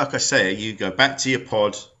happens? Like I say, you go back to your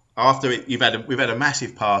pod after it. We've had a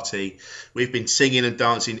massive party. We've been singing and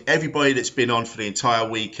dancing. Everybody that's been on for the entire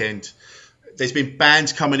weekend. There's been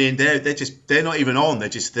bands coming in. They're not even on. They're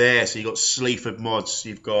just there. So you've got Sleaford Mods.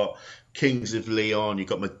 You've got Kings of Leon. You've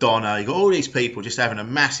got Madonna. You've got all these people just having a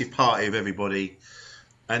massive party with everybody.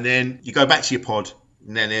 And then you go back to your pod,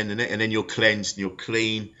 and then you're cleansed and you're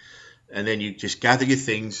clean, and then you just gather your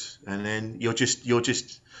things, and then you're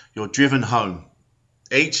driven home.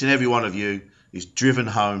 Each and every one of you is driven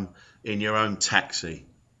home in your own taxi.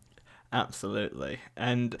 Absolutely,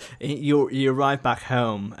 and you arrive back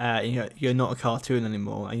home. You're not a cartoon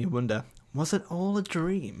anymore, and you wonder, was it all a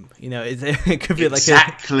dream? It could be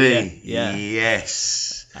exactly.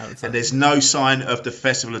 Yes. Absolutely. And there's no sign of the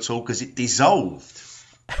festival at all because it dissolved.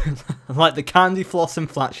 Like the candy floss and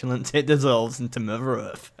flatulence, it dissolves into Mother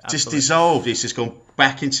Earth. Absolutely. Just dissolved. It's just gone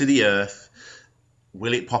back into the earth.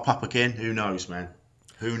 Will it pop up again? Who knows, man?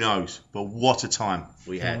 Who knows? But what a time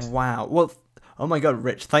we had. Wow. Well, oh my God,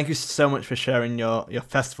 Rich, thank you so much for sharing your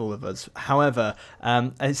festival with us. However,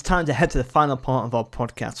 it's time to head to the final part of our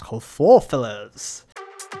podcast called Four Fillers.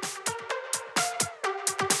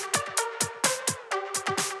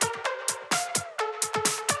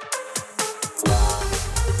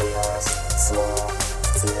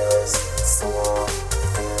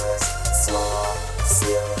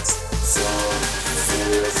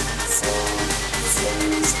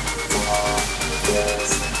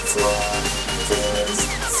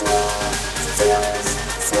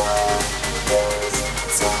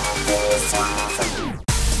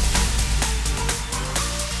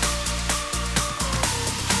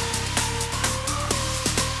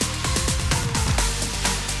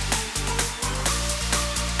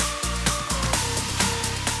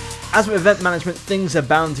 As with event management, things are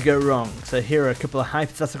bound to go wrong, so here are a couple of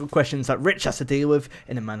hypothetical questions that Rich has to deal with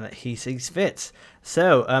in a manner that he sees fit.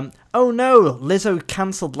 So, oh no, Lizzo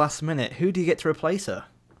cancelled last minute. Who do you get to replace her?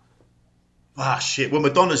 Ah, shit. Well,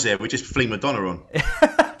 Madonna's there. We just fling Madonna on.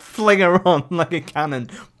 Fling her on like a cannon.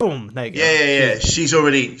 Boom. There you go. Yeah. She's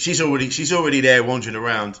already there wandering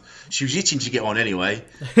around. She was itching to get on anyway.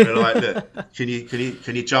 We're like, look, can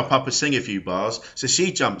you jump up and sing a few bars? So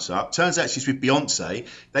she jumps up. Turns out she's with Beyonce.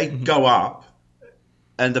 They go up,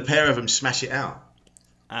 and the pair of them smash it out.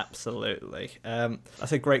 Absolutely.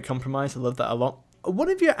 That's a great compromise. I love that a lot. One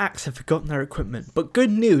of your acts have forgotten their equipment, but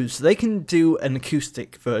good news, they can do an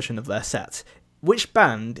acoustic version of their set. Which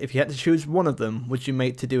band, if you had to choose one of them, would you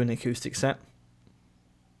make to do an acoustic set?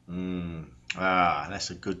 That's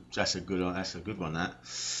a good one. That,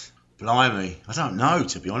 blimey, I don't know,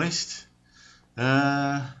 to be honest.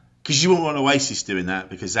 Because you wouldn't want Oasis doing that,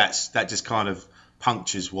 because that just kind of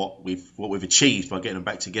punctures what we've achieved by getting them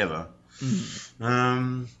back together.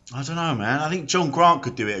 I don't know, man. I think John Grant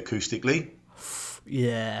could do it acoustically.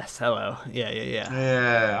 Yes, hello. Yeah.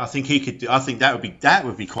 Yeah, I think he could. I think that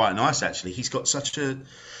would be quite nice. Actually, he's got such an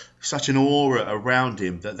aura around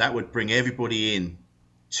him that would bring everybody in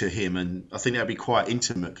to him, and I think that would be quite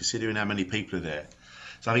intimate considering how many people are there.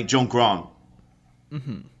 So I think John Grant.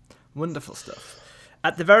 Wonderful stuff.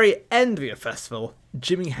 At the very end of your festival,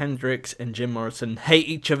 Jimi Hendrix and Jim Morrison hate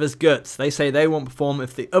each other's guts. They say they won't perform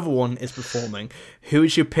if the other one is performing. Who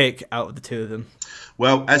would you pick out of the two of them?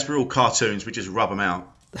 Well, as we're all cartoons, we just rub them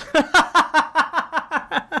out.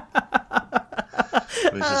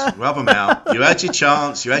 We just rub them out. You had your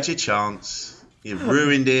chance. You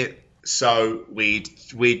ruined it. So we'd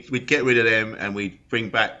get rid of them, and we'd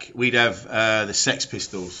have the Sex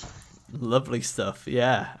Pistols. Lovely stuff,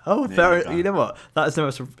 yeah. Oh, you know what? That is the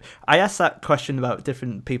most. I ask that question about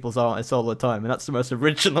different people's artists all the time, and that's the most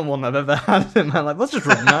original one I've ever had in my life. Let's just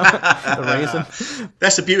rub them out, erase them.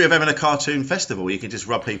 That's the beauty of having a cartoon festival. You can just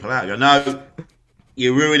rub people out. You go, no,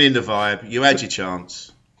 you're ruining the vibe. You had your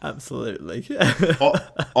chance. Absolutely.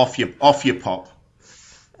 off your pop.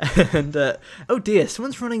 And oh dear,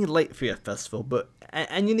 someone's running late for your festival,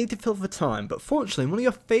 and you need to fill the time. But fortunately, one of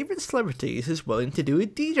your favourite celebrities is willing to do a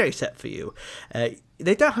DJ set for you.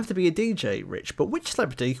 They don't have to be a DJ, Rich, but which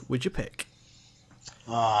celebrity would you pick?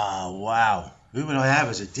 Oh, wow. Who would I have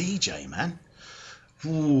as a DJ, man?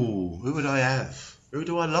 Ooh, who would I have? Who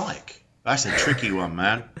do I like? That's a tricky one,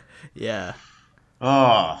 man. Yeah.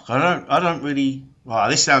 Oh, I don't really. Wow,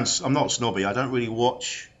 this sounds. I'm not snobby. I don't really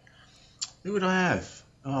watch. Who would I have?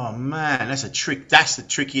 Oh man, that's the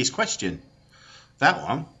trickiest question. That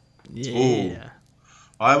one. Yeah. Ooh.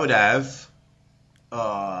 I would have. Who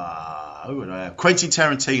would I have? Quentin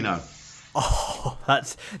Tarantino. Oh,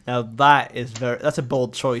 that's a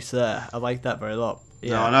bold choice there. I like that very lot.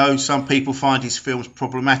 Yeah. Now, I know some people find his films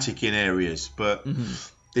problematic in areas, but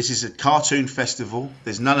this is a cartoon festival.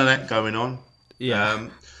 There's none of that going on. Yeah.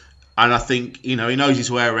 And I think, he knows his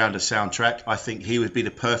way around a soundtrack. I think he would be the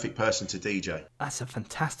perfect person to DJ. That's a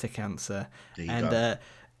fantastic answer. There you go.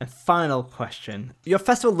 And final question. Your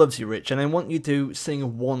festival loves you, Rich, and I want you to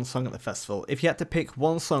sing one song at the festival. If you had to pick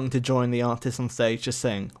one song to join the artist on stage to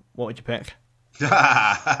sing, what would you pick?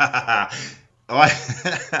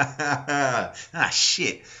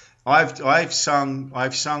 Shit. I've sung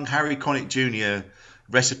Harry Connick Jr.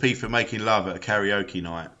 Recipe for Making Love at a karaoke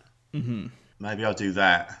night. Mm-hmm. Maybe I'll do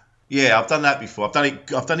that. Yeah, I've done that before. I've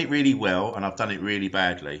done it really well, and I've done it really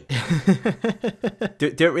badly. do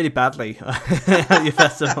it really badly at your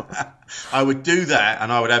festival. I would do that,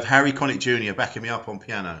 and I would have Harry Connick Jr. backing me up on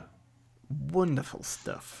piano. Wonderful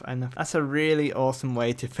stuff, and that's a really awesome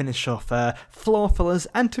way to finish off Floor Fillers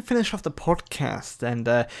and to finish off the podcast. And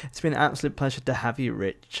it's been an absolute pleasure to have you,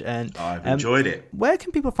 Rich. And I've enjoyed it. Where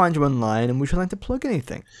can people find you online, and would you like to plug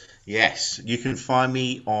anything? Yes, you can find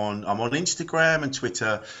me I'm on Instagram and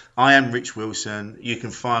Twitter. I am Rich Wilson. You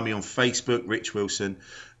can find me on Facebook, Rich Wilson.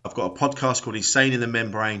 I've got a podcast called Insane in the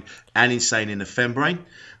Membrane and Insane in the Fembrane,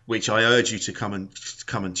 which I urge you to come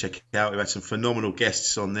and check out. We've had some phenomenal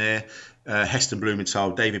guests on there. Heston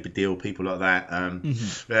Blumenthal, David Baddiel, people like that.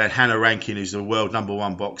 Hannah Rankin, who's the world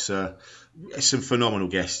 #1 boxer. Some phenomenal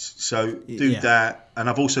guests. So do that. And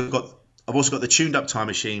I've also got the Tuned Up Time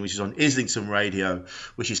Machine, which is on Islington Radio,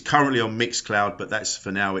 which is currently on Mixcloud, but that's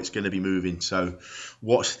for now. It's going to be moving. So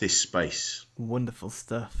watch this space. Wonderful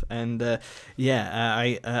stuff. And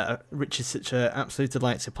Rich is such an absolute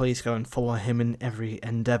delight, so please go and follow him in every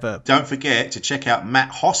endeavour. Don't forget to check out Matt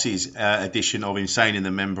Hoss's edition of Insane in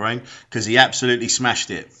the Membrane, because he absolutely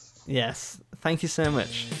smashed it. Yes, thank you so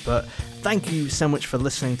much. But thank you so much for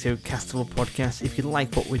listening to Castival Podcast. If you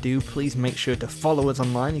like what we do, please make sure to follow us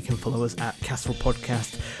online. You can follow us at Castival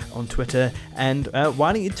Podcast on Twitter. And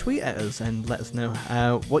why don't you tweet at us and let us know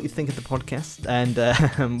what you think of the podcast and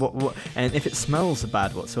and if it smells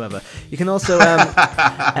bad whatsoever. You can also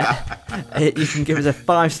you can give us a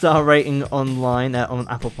 5-star rating online on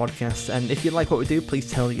Apple Podcasts. And if you like what we do,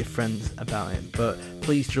 please tell your friends about it. But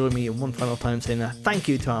please join me one final time saying thank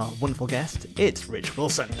you to our wonderful guest. It's Rich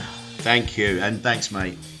Wilson. Thank you, and thanks,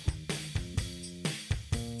 mate.